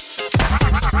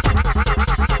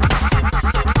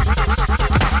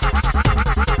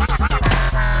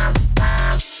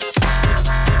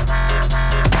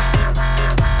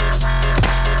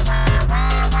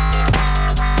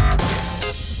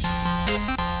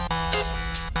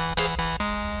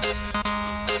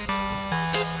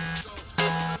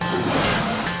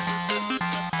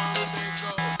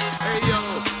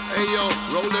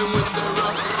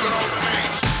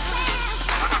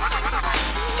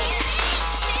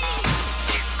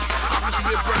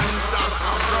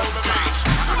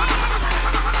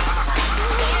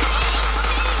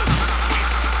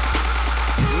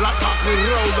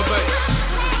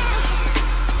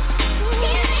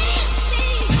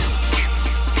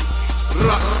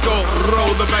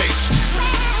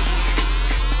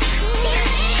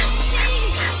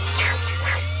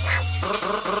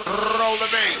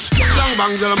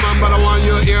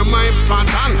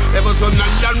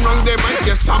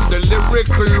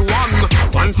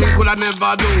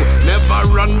 Never do, never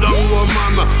run down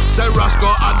woman. Say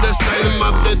Roscoe at the style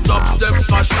of the dubstep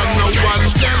fashion. No one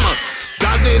them.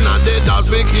 Daddy na the dance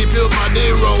me keep your body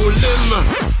rolling.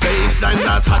 Baseline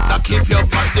that hot to keep your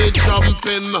body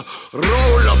jumping.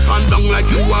 Roll up and down like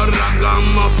you a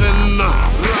ragamuffin.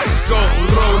 Roscoe,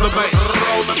 roll the bass,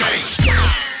 roll the bass.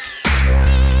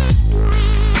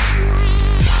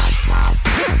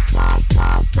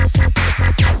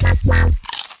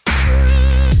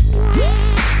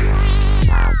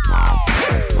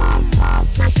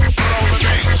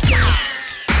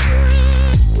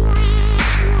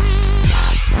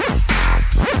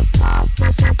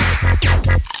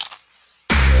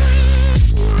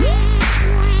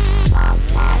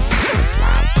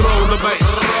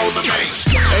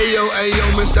 Ayo,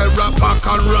 Mr. Rapper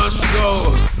can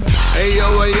Roscoe. Ayo,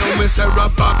 Mr.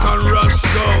 Rapper can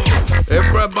Roscoe.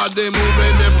 Everybody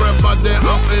moving, everybody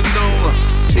up and down.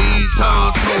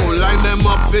 T-town toe, line them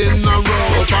up in a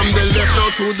row. From the left now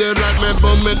to the right, me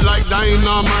boom it like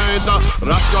dynamite.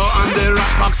 Rascal and the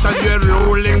Rat Pack said you're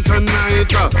rolling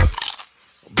tonight.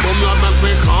 Boom la back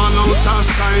me can out of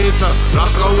sight.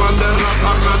 Rascal and the Rat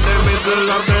Pack at the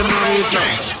middle of the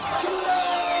night.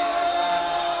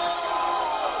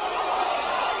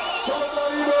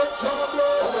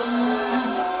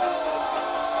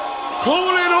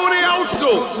 Calling all the house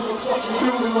school.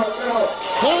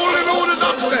 Calling all the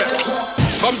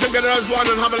dubstep. Come together as one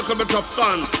and have a little bit of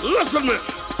fun. Listen me.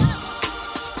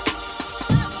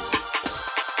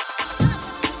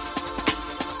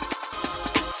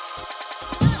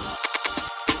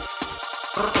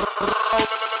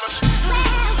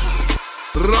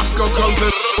 Roscoe come to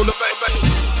roll the baby.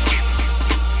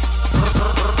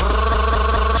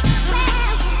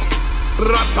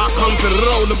 Rat Pack come to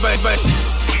roll the baby.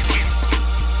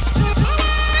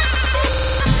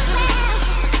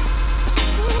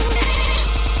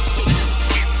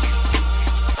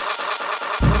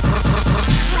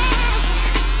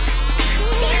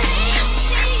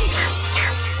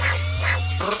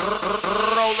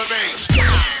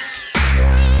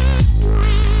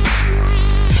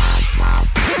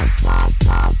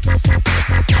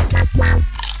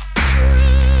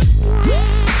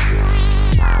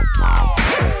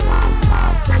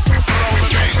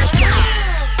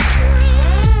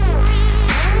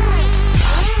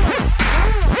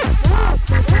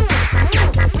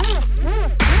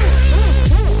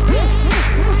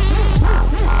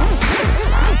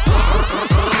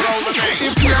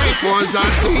 Was a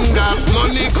thing that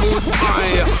money could buy.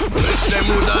 Rich them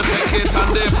would have take it and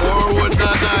they poor would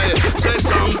not die. Say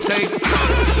some take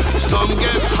drugs, some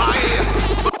get high.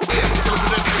 But yeah, to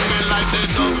the thing like they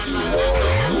don't.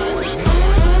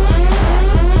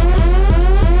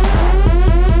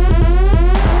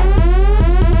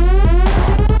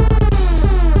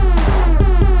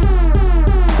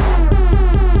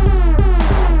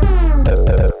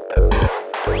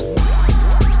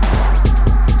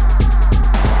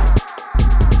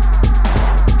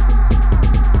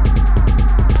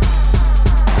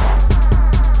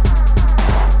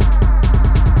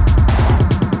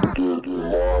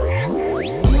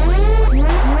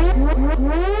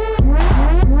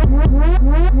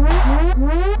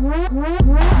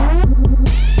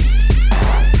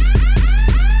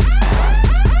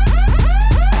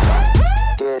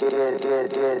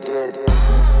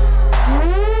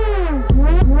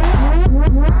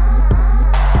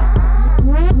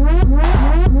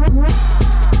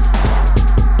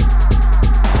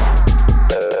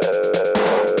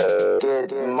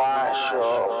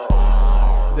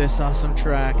 This awesome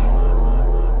track,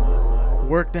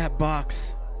 Work That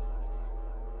Box,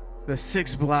 the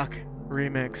 6 Block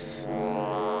remix.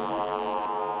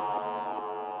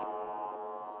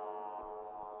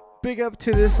 Big up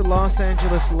to this Los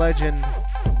Angeles legend.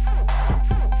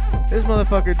 This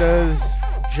motherfucker does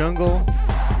jungle,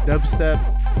 dubstep,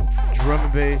 drum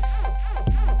and bass,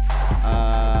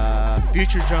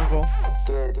 future jungle.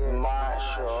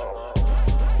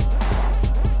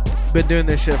 Been doing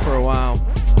this shit for a while.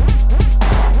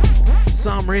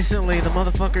 Saw him recently, the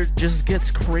motherfucker just gets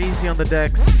crazy on the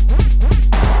decks.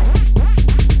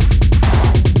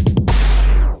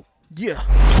 Yeah.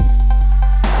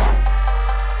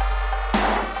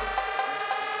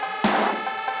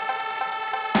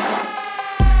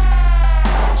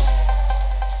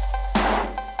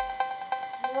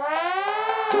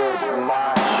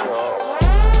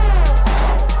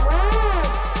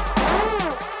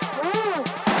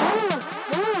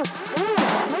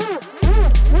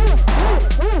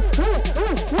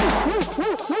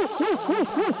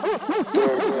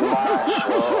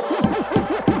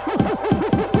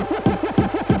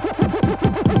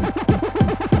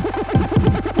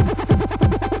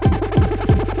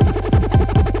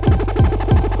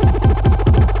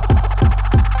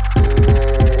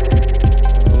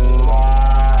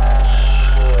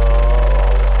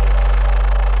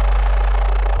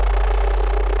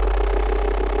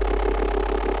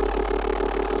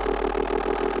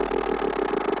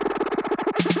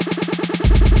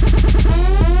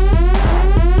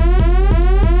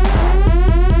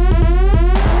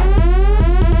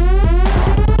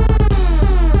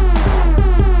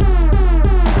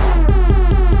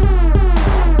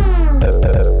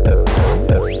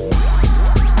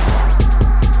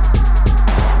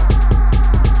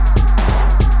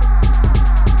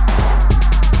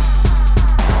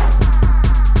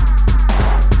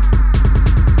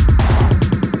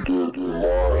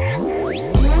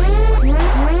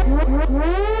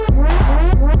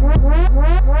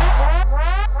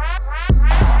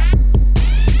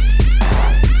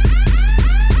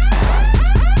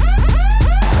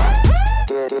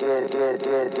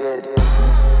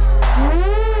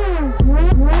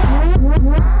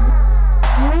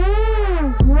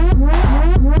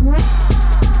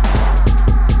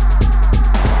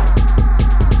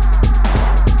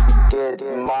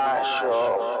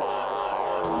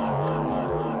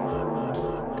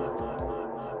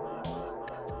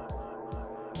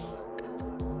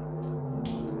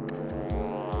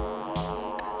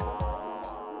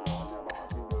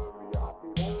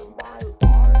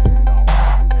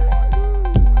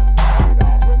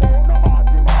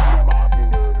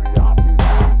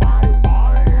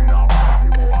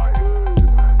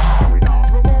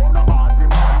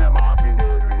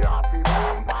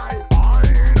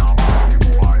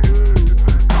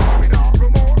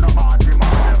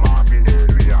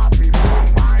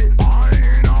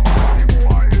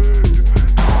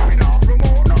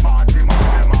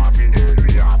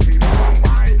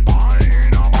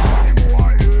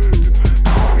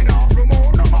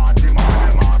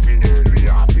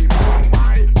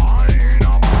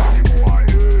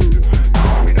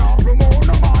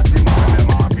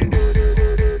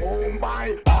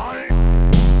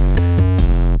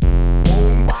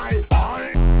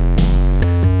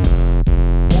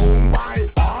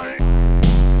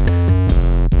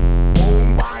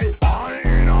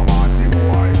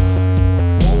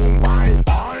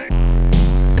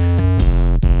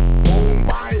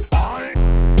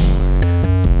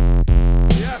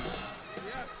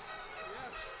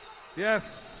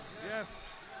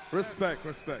 Respect.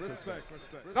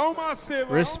 No massive.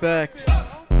 Respect.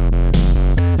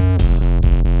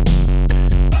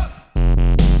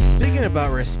 Speaking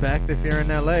about respect, if you're in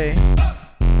LA,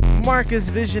 Marcus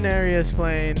Visionary is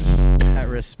playing at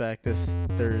Respect this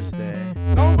Thursday.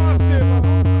 No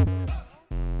massive.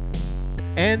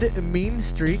 And Mean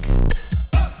Streak.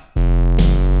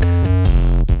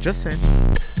 Just saying.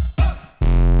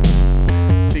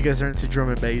 If you guys are into drum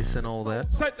and bass and all that.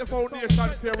 Set the foundation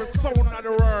for the sound of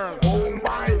the world.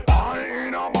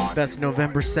 That's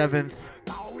November 7th,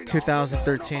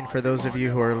 2013 for those of you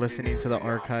who are listening to the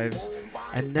archives.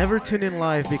 And never tune in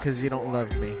live because you don't love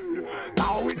me.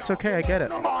 It's okay, I get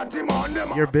it.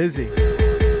 You're busy.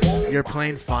 You're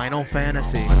playing Final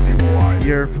Fantasy.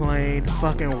 You're playing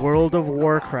fucking World of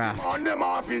Warcraft.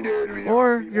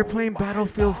 Or you're playing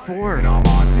Battlefield 4.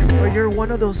 Or you're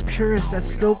one of those purists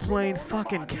that's still playing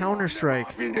fucking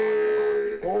Counter-Strike.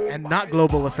 And not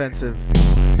Global Offensive.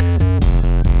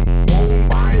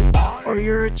 Or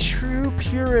you're a true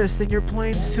purist and you're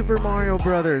playing Super Mario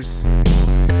Brothers.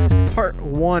 Part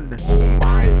 1.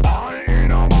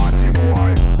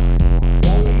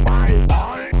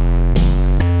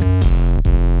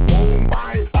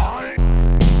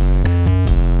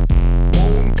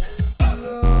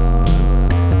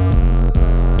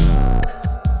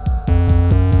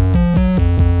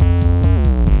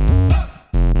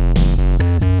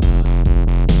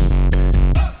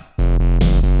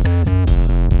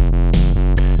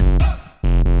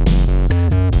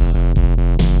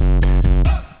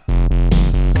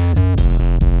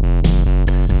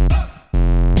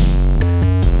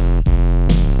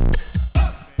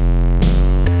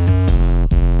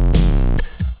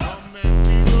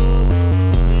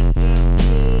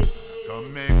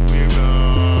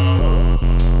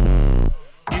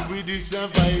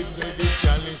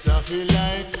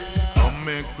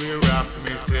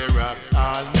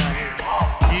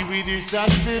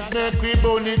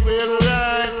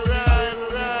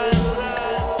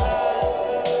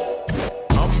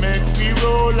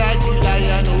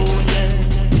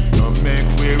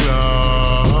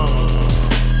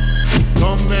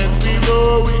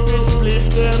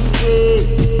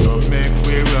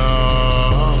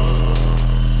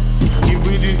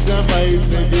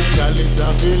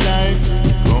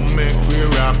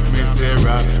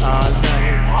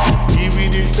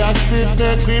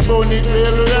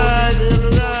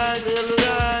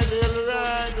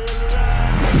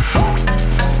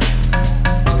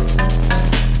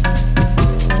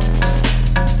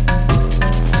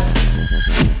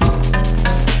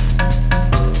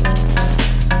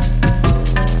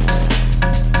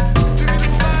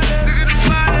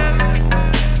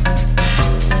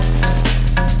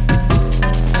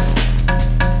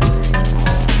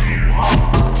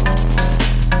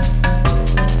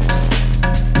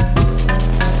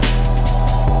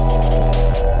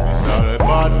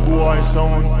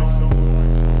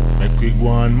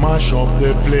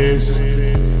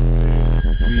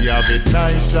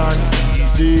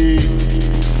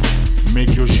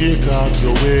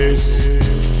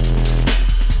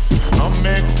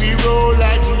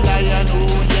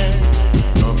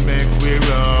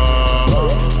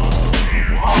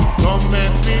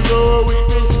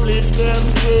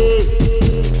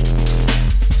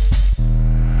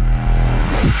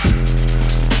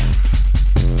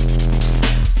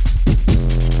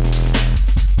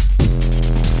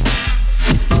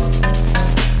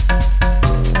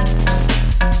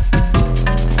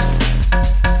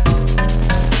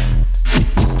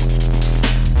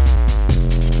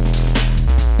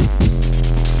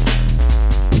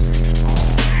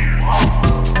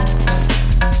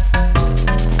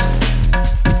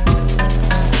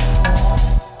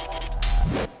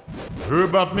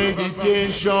 Herb of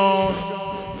meditation,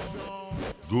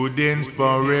 good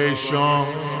inspiration.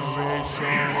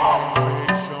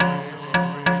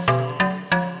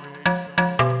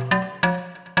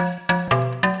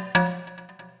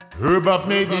 Herb of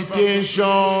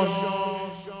meditation,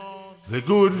 the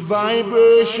good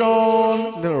vibration.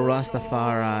 Little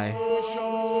Rastafari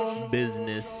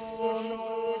business.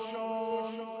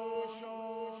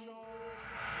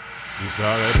 It's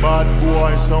all a bad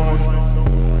boy sound.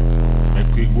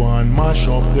 Make we go and mash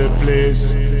up the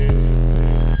place.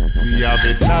 We have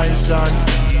it nice and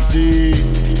easy.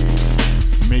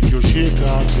 Make you shake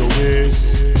out your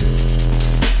waist.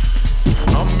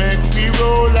 Come make we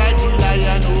roll like a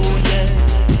lion, oh yeah.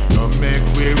 Come make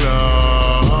we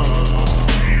run.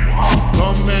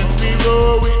 Come make we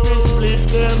roll with the split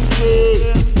them way.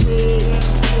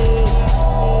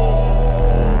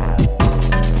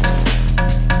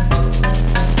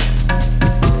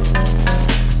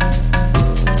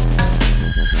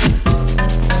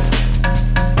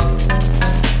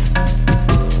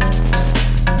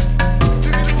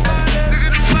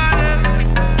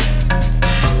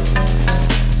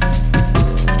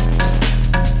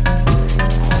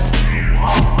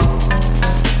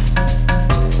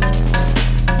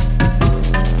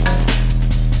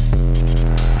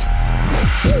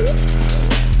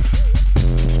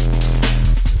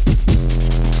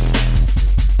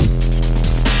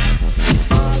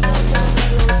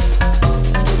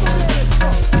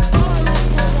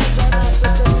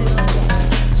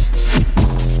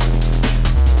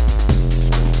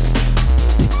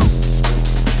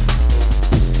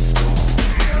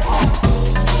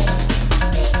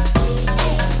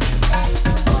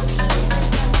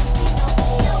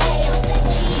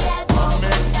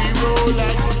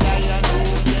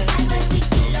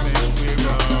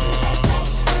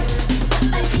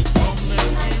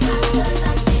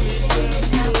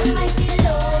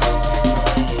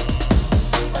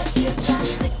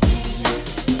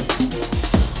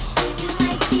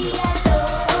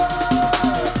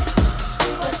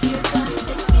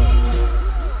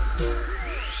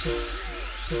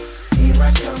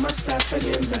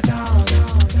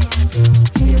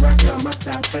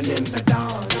 in the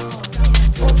dawn.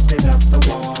 Posted up the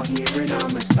wall, hearing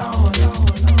I'm a star.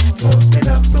 Posted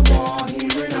up the wall,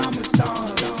 hearing I'm a star.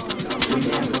 We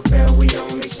never fail, we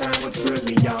only shine what's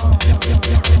really on.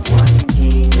 One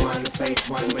king, one faith,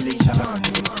 one religion.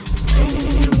 And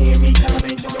you hear me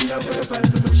coming from the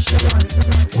revolution.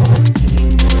 One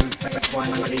king, one faith,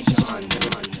 one religion.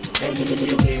 And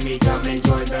you hear me come and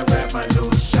join the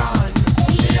revolution.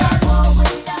 We are war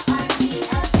with the army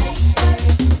of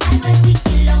gangsters. And when we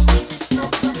kill them, we just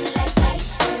smoke them like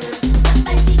vipers.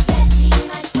 Somebody get me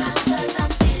my crown, 'cause I'm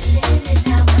feeling it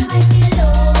now. I might be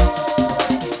Lord,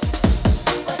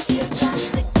 but here comes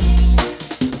the king.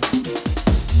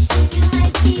 You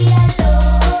might be a lord,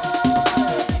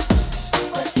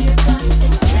 but here comes the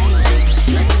king.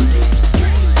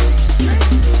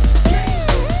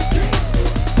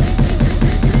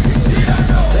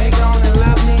 They gonna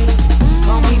love me,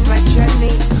 call me Black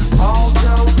Chutney. All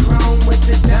gold chrome with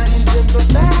the diamonds in the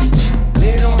back.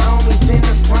 Little homies in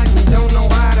the front, you don't know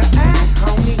how to act,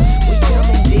 homie. We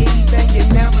coming deep and you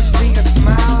never see a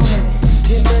smile.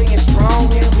 10 million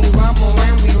strong and we rumble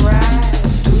and we ride.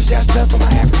 2 shots up for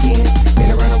my Africans,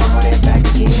 been around the world and back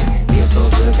again. Feel so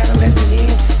good, gotta let me in.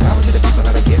 Power to the people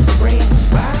that'll get the ring.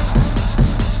 Wow,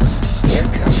 here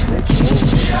comes the king.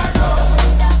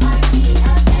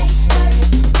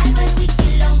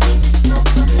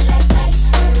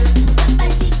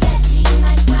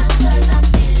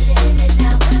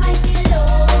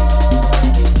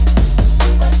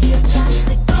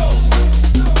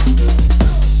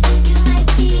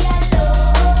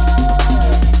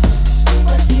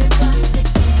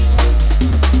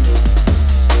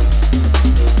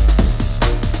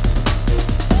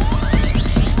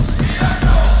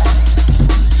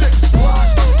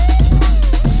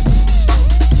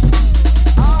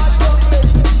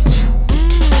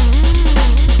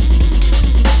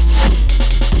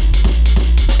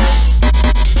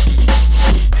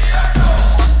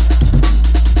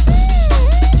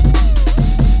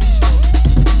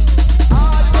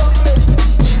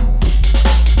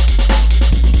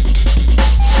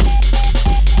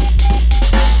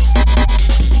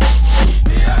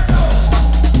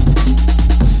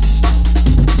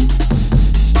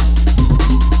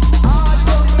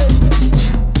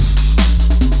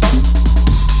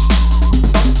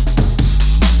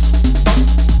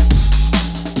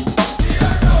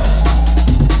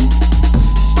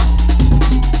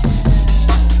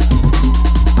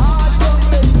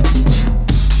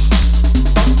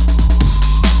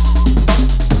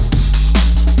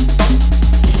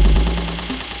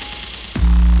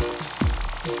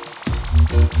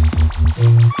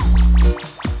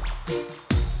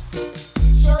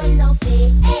 Show no fear,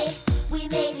 eh? We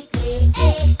made it clear,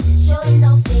 eh? Show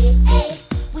no fear, eh?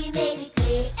 We made it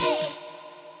clear, eh?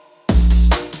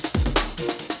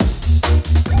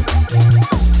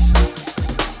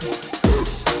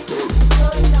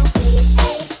 Show no fear,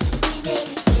 eh? We made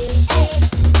it clear, eh?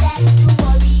 That the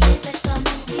warriors are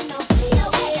coming, we no fear,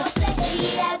 eh? We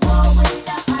at war with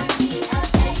the army of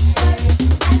gangsters.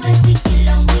 And when we kill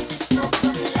them, we just smoke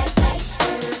them like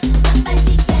vipers. Somebody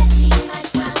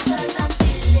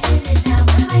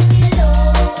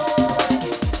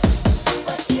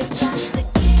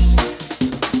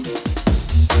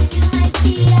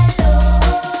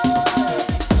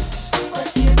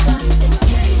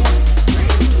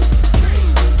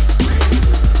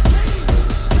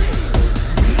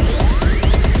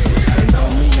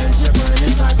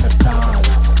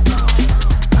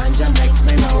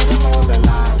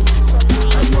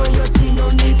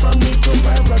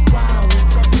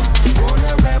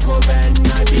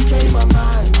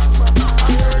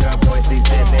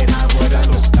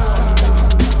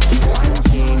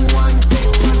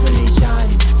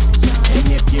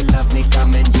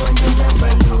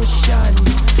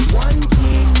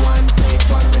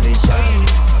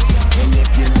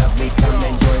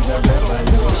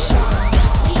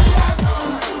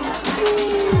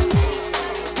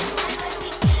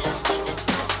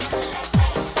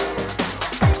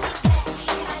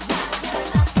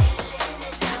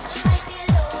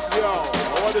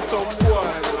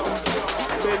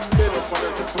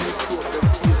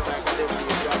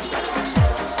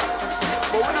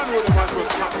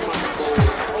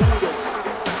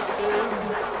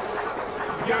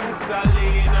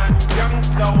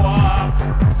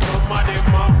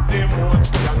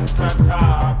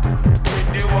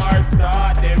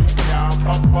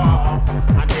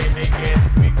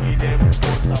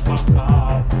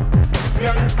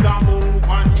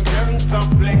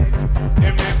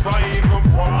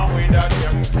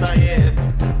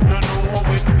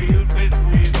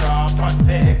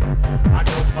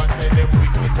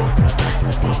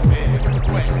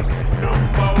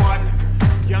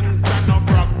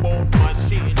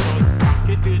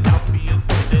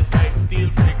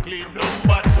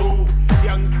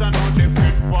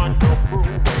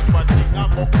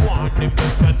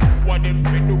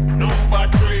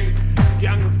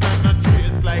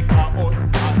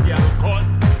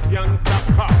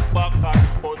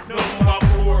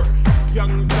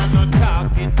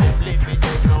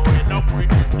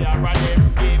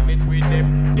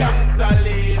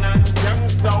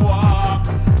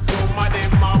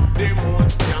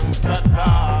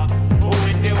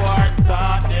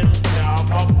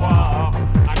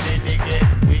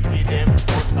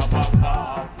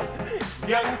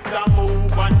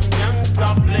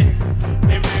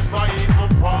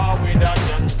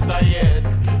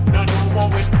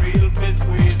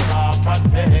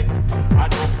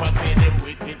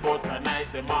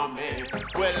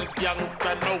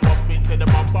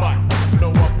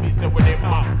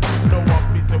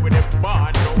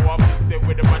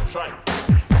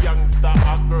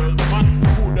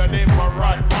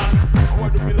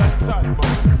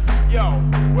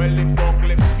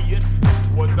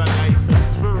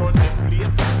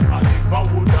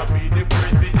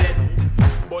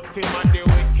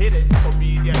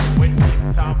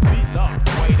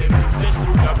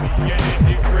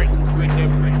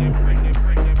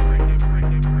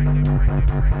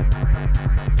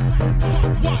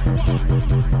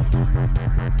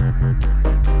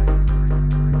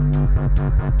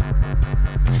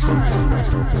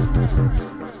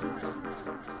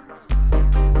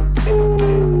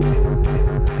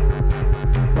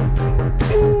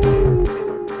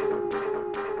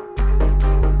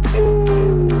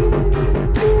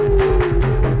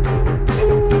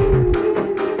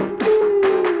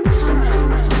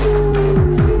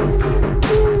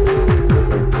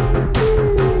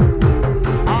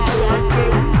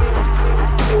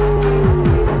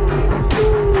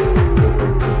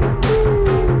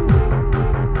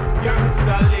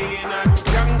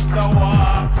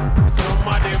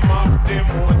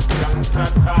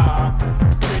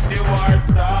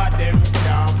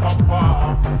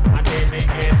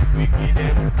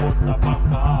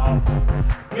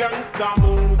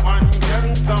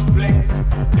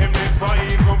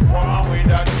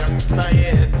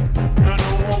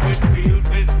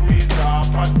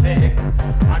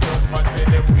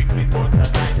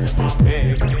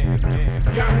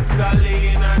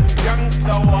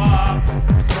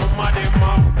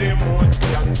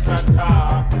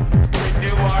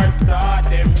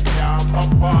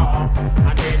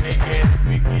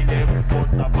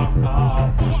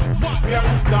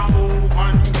Youngster move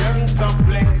and youngster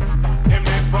flex. Them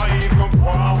never even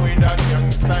war with a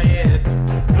youngster yet.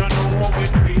 Don't know how it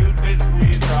feels to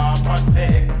squeeze off a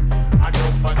tech. I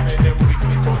don't want to them with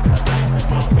me but I like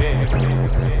my bed.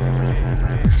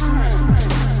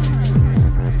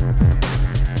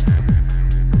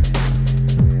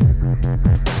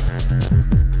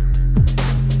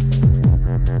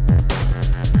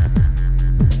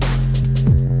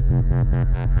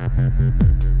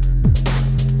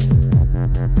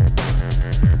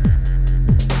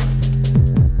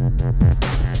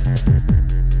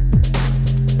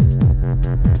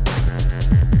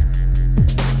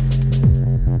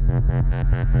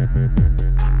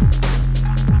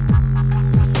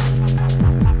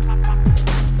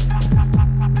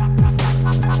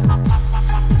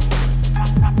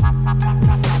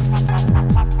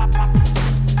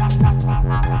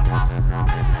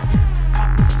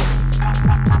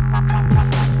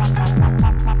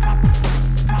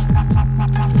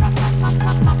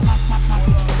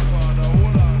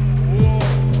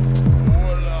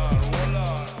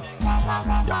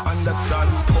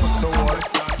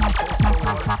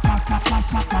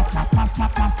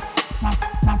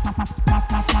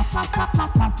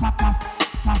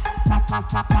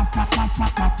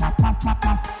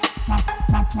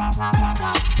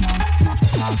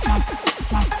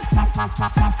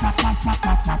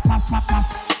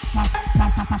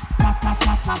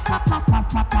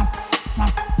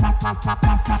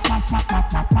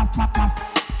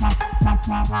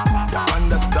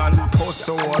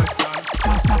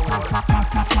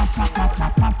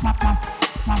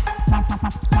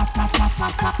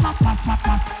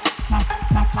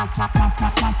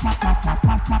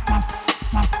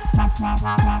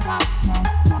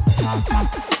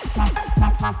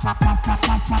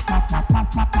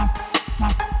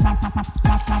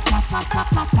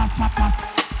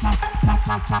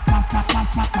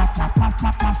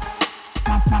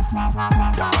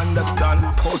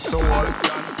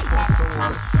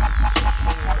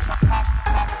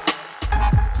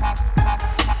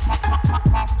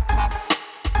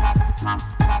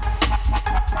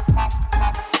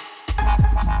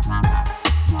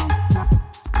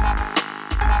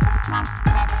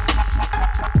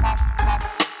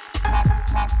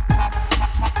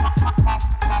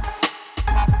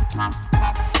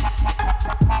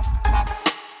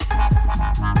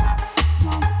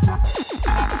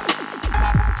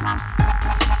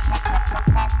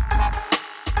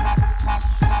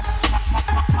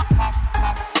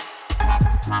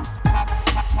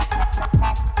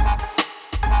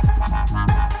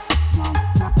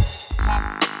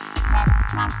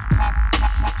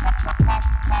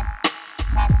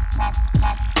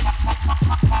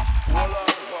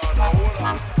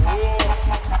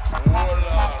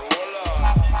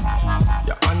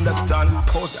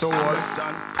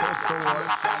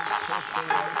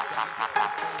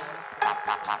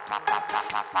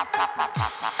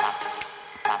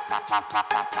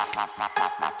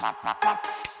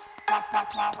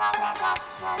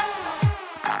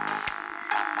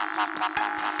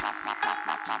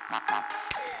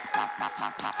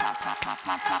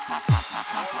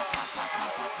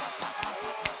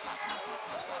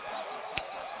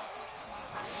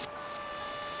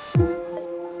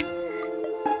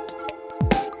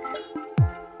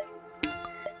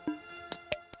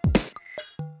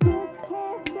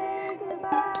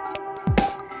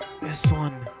 This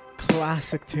one,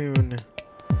 classic tune.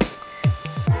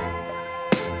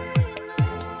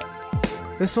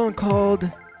 This one called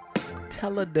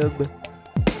Teledub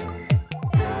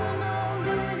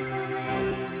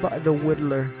by the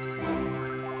Whittler.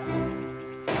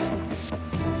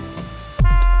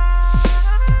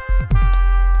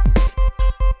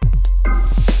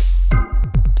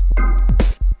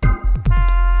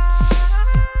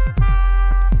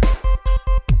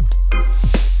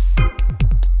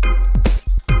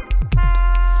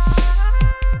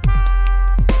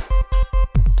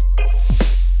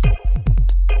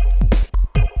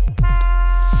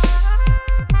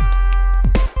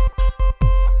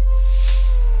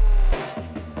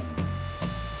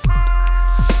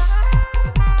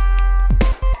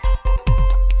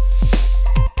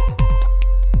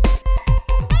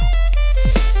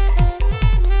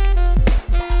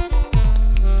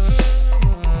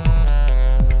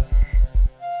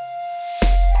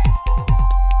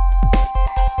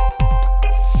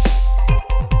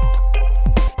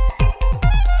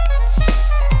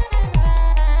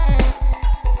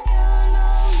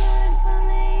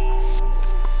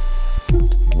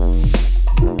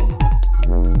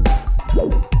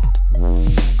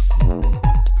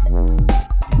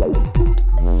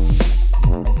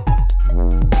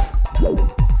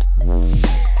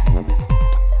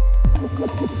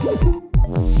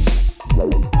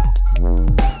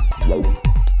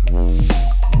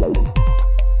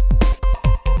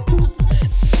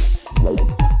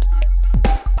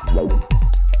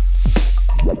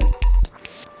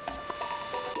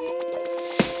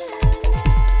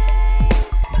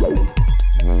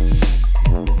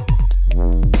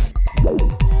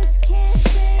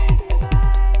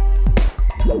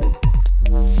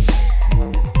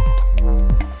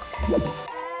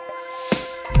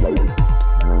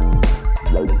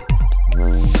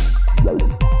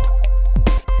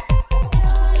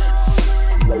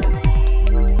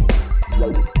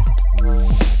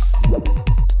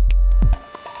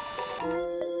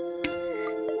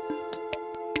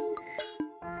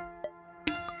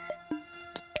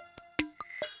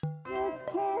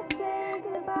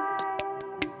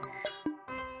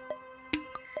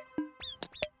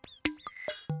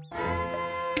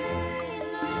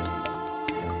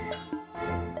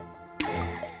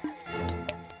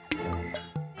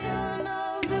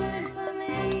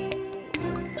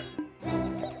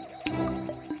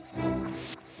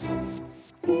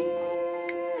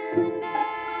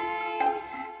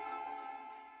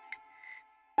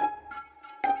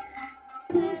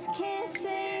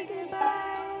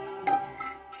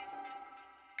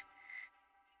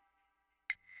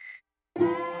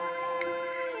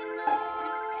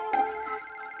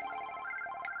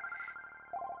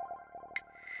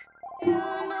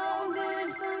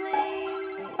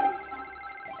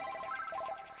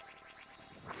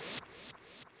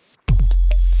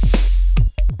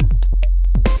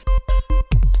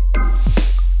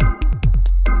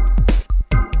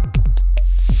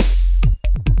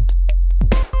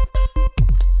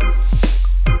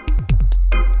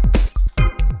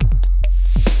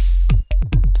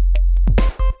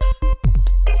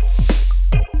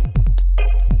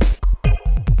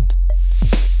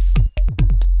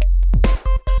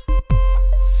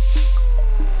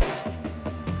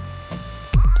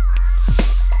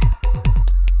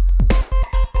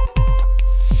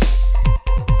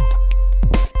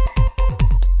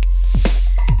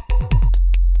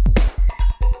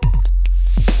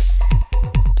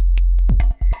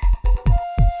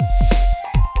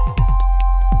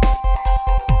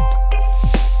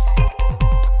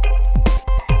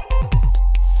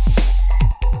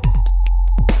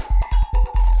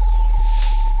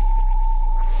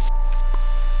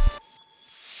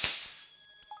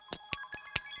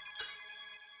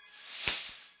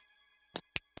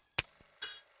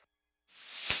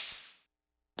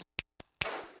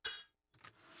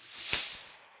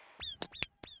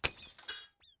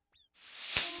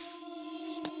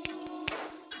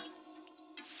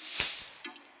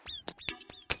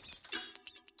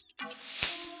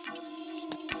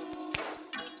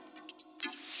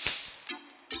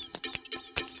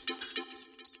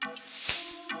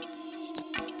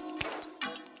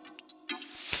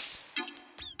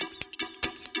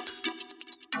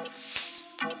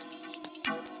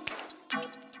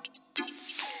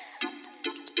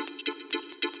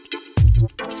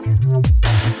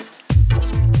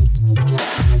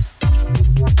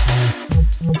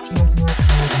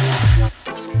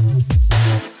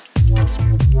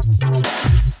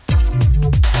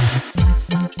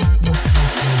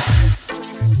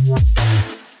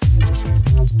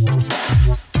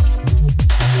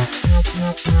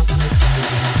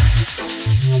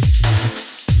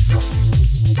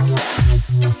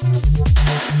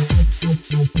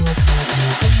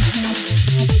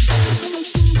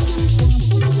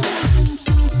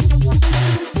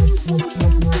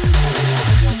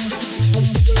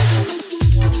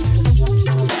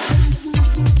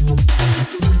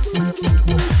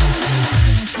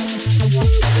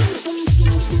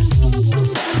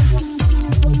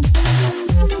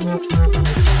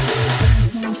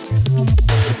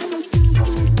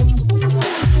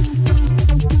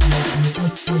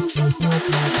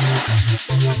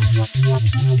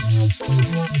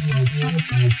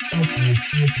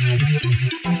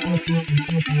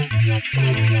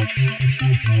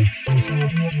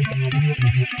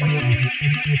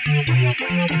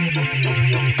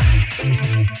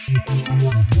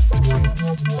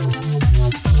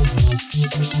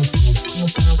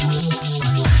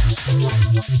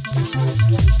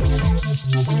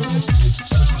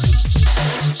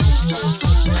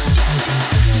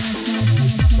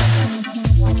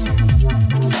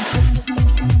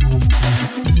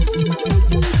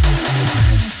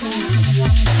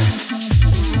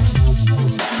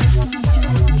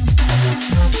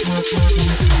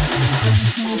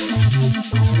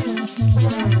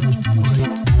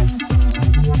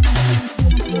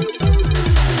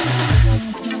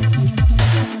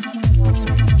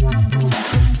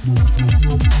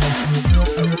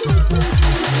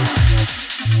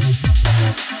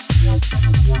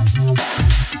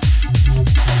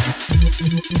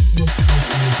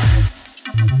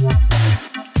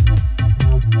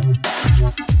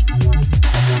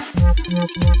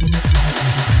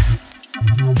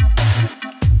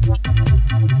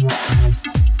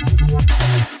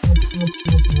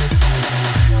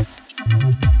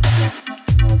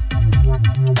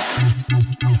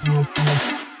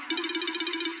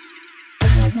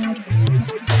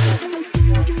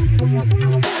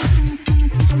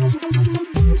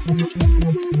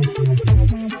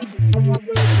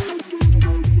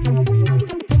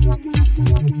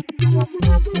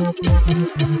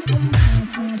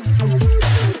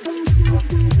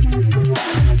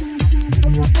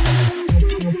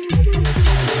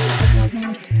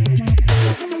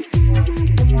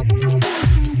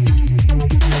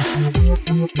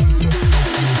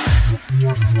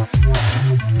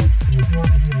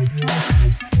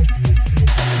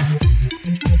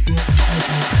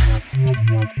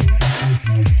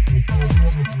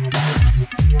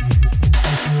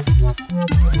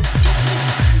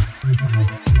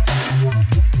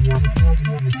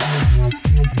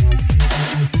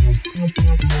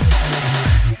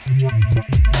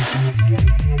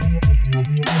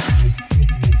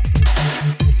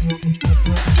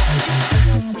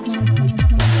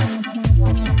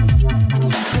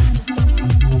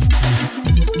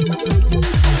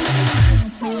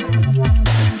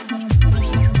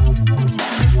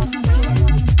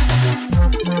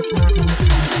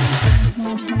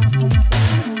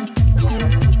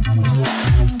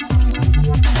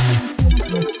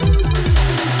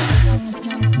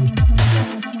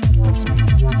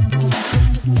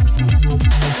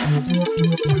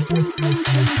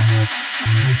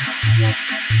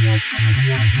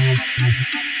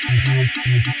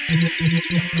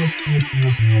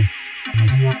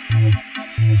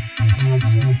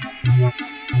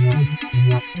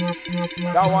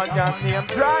 That one damn name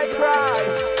Dry Cry,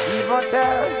 even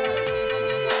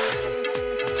tell.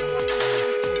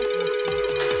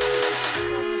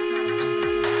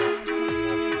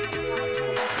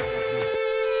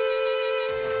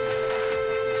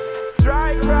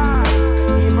 Dry Cry,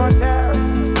 even tell.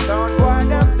 Sound for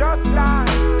them just like,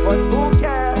 but who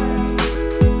cares?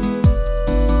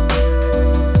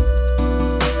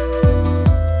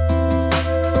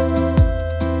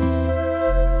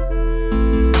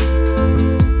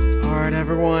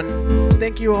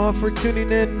 Thank you all for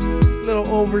tuning in. Little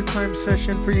overtime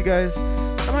session for you guys.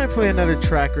 I might play another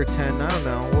track or 10. I don't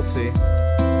know. We'll see.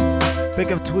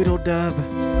 Big up Tweedledub.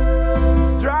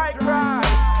 Dry Cry,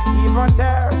 even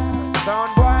tear.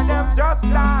 Sound boy them just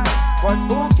like, but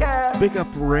who cares? Big up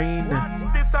Rain. Once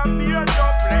disappear,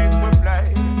 no place we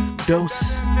play.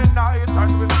 Dose. Tonight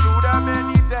and we do them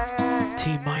any day.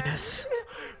 T minus.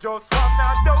 Just from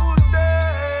those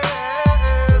days.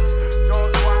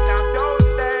 Just one of those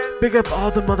days. Big up all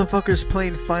the motherfuckers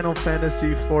playing Final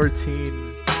Fantasy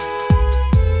 14.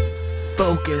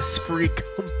 Focus Free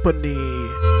Company.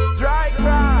 Dry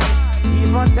Cry,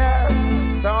 even tear.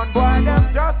 Sound boy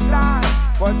them just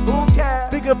like, but who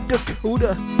cares? Big up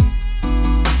Dakota.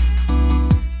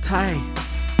 Ty.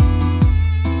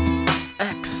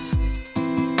 X.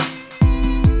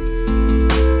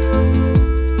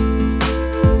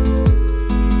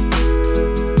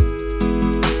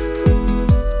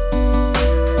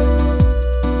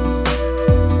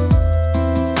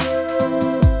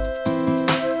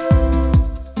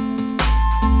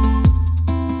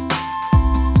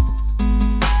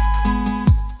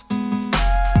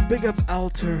 Big up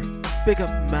Alter, big up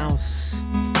Mouse.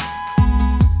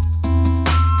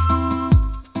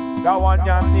 That one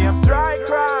damn name Dry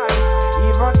Cry,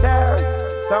 even tear.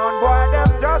 Sound boy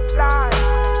them just like.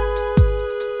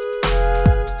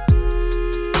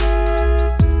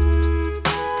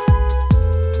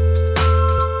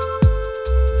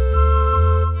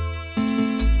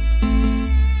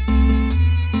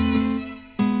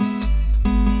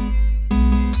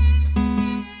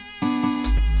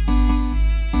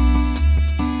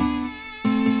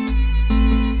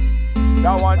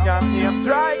 That one damn name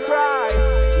Dry Cry,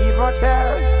 even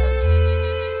tear.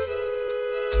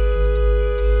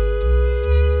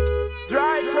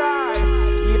 Dry Cry,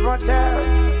 even tear.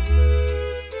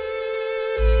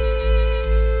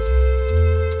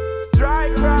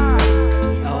 Dry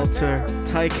Cry, Alter,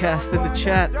 Tycast in the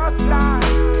chat. just like,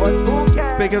 but who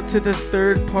cares? Big up to the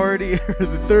third party, or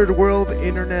the third world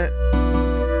internet.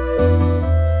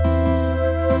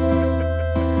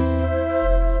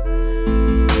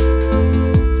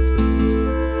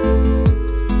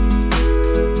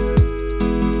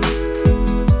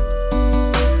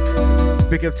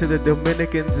 Big up to the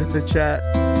Dominicans in the chat.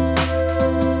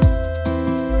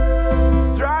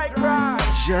 Dry Cry,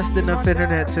 Just enough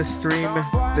internet to stream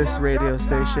this radio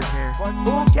station here. but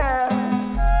who cares?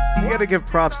 You gotta give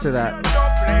props to that. No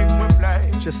place we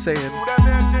play. Just saying. Do them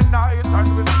any night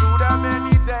and we do them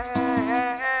any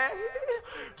day.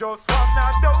 Just one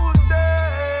of those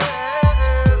days.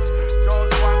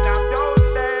 Just one of those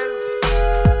days.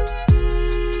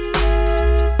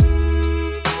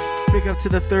 Big up to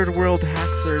the third world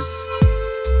haxers.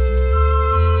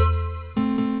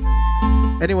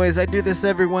 Anyways, I do this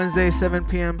every Wednesday, 7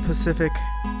 p.m. Pacific,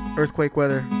 earthquake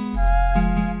weather.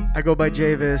 I go by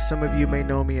JVIZ. Some of you may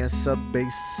know me as Sub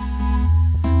Bass.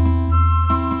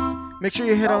 Make sure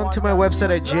you head on to my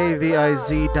website at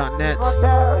jviz.net.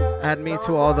 Add me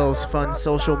to all those fun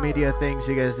social media things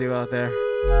you guys do out there.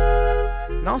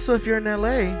 And also, if you're in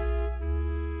LA,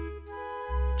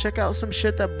 check out some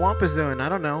shit that Wamp is doing. I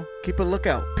don't know. Keep a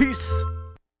lookout. Peace.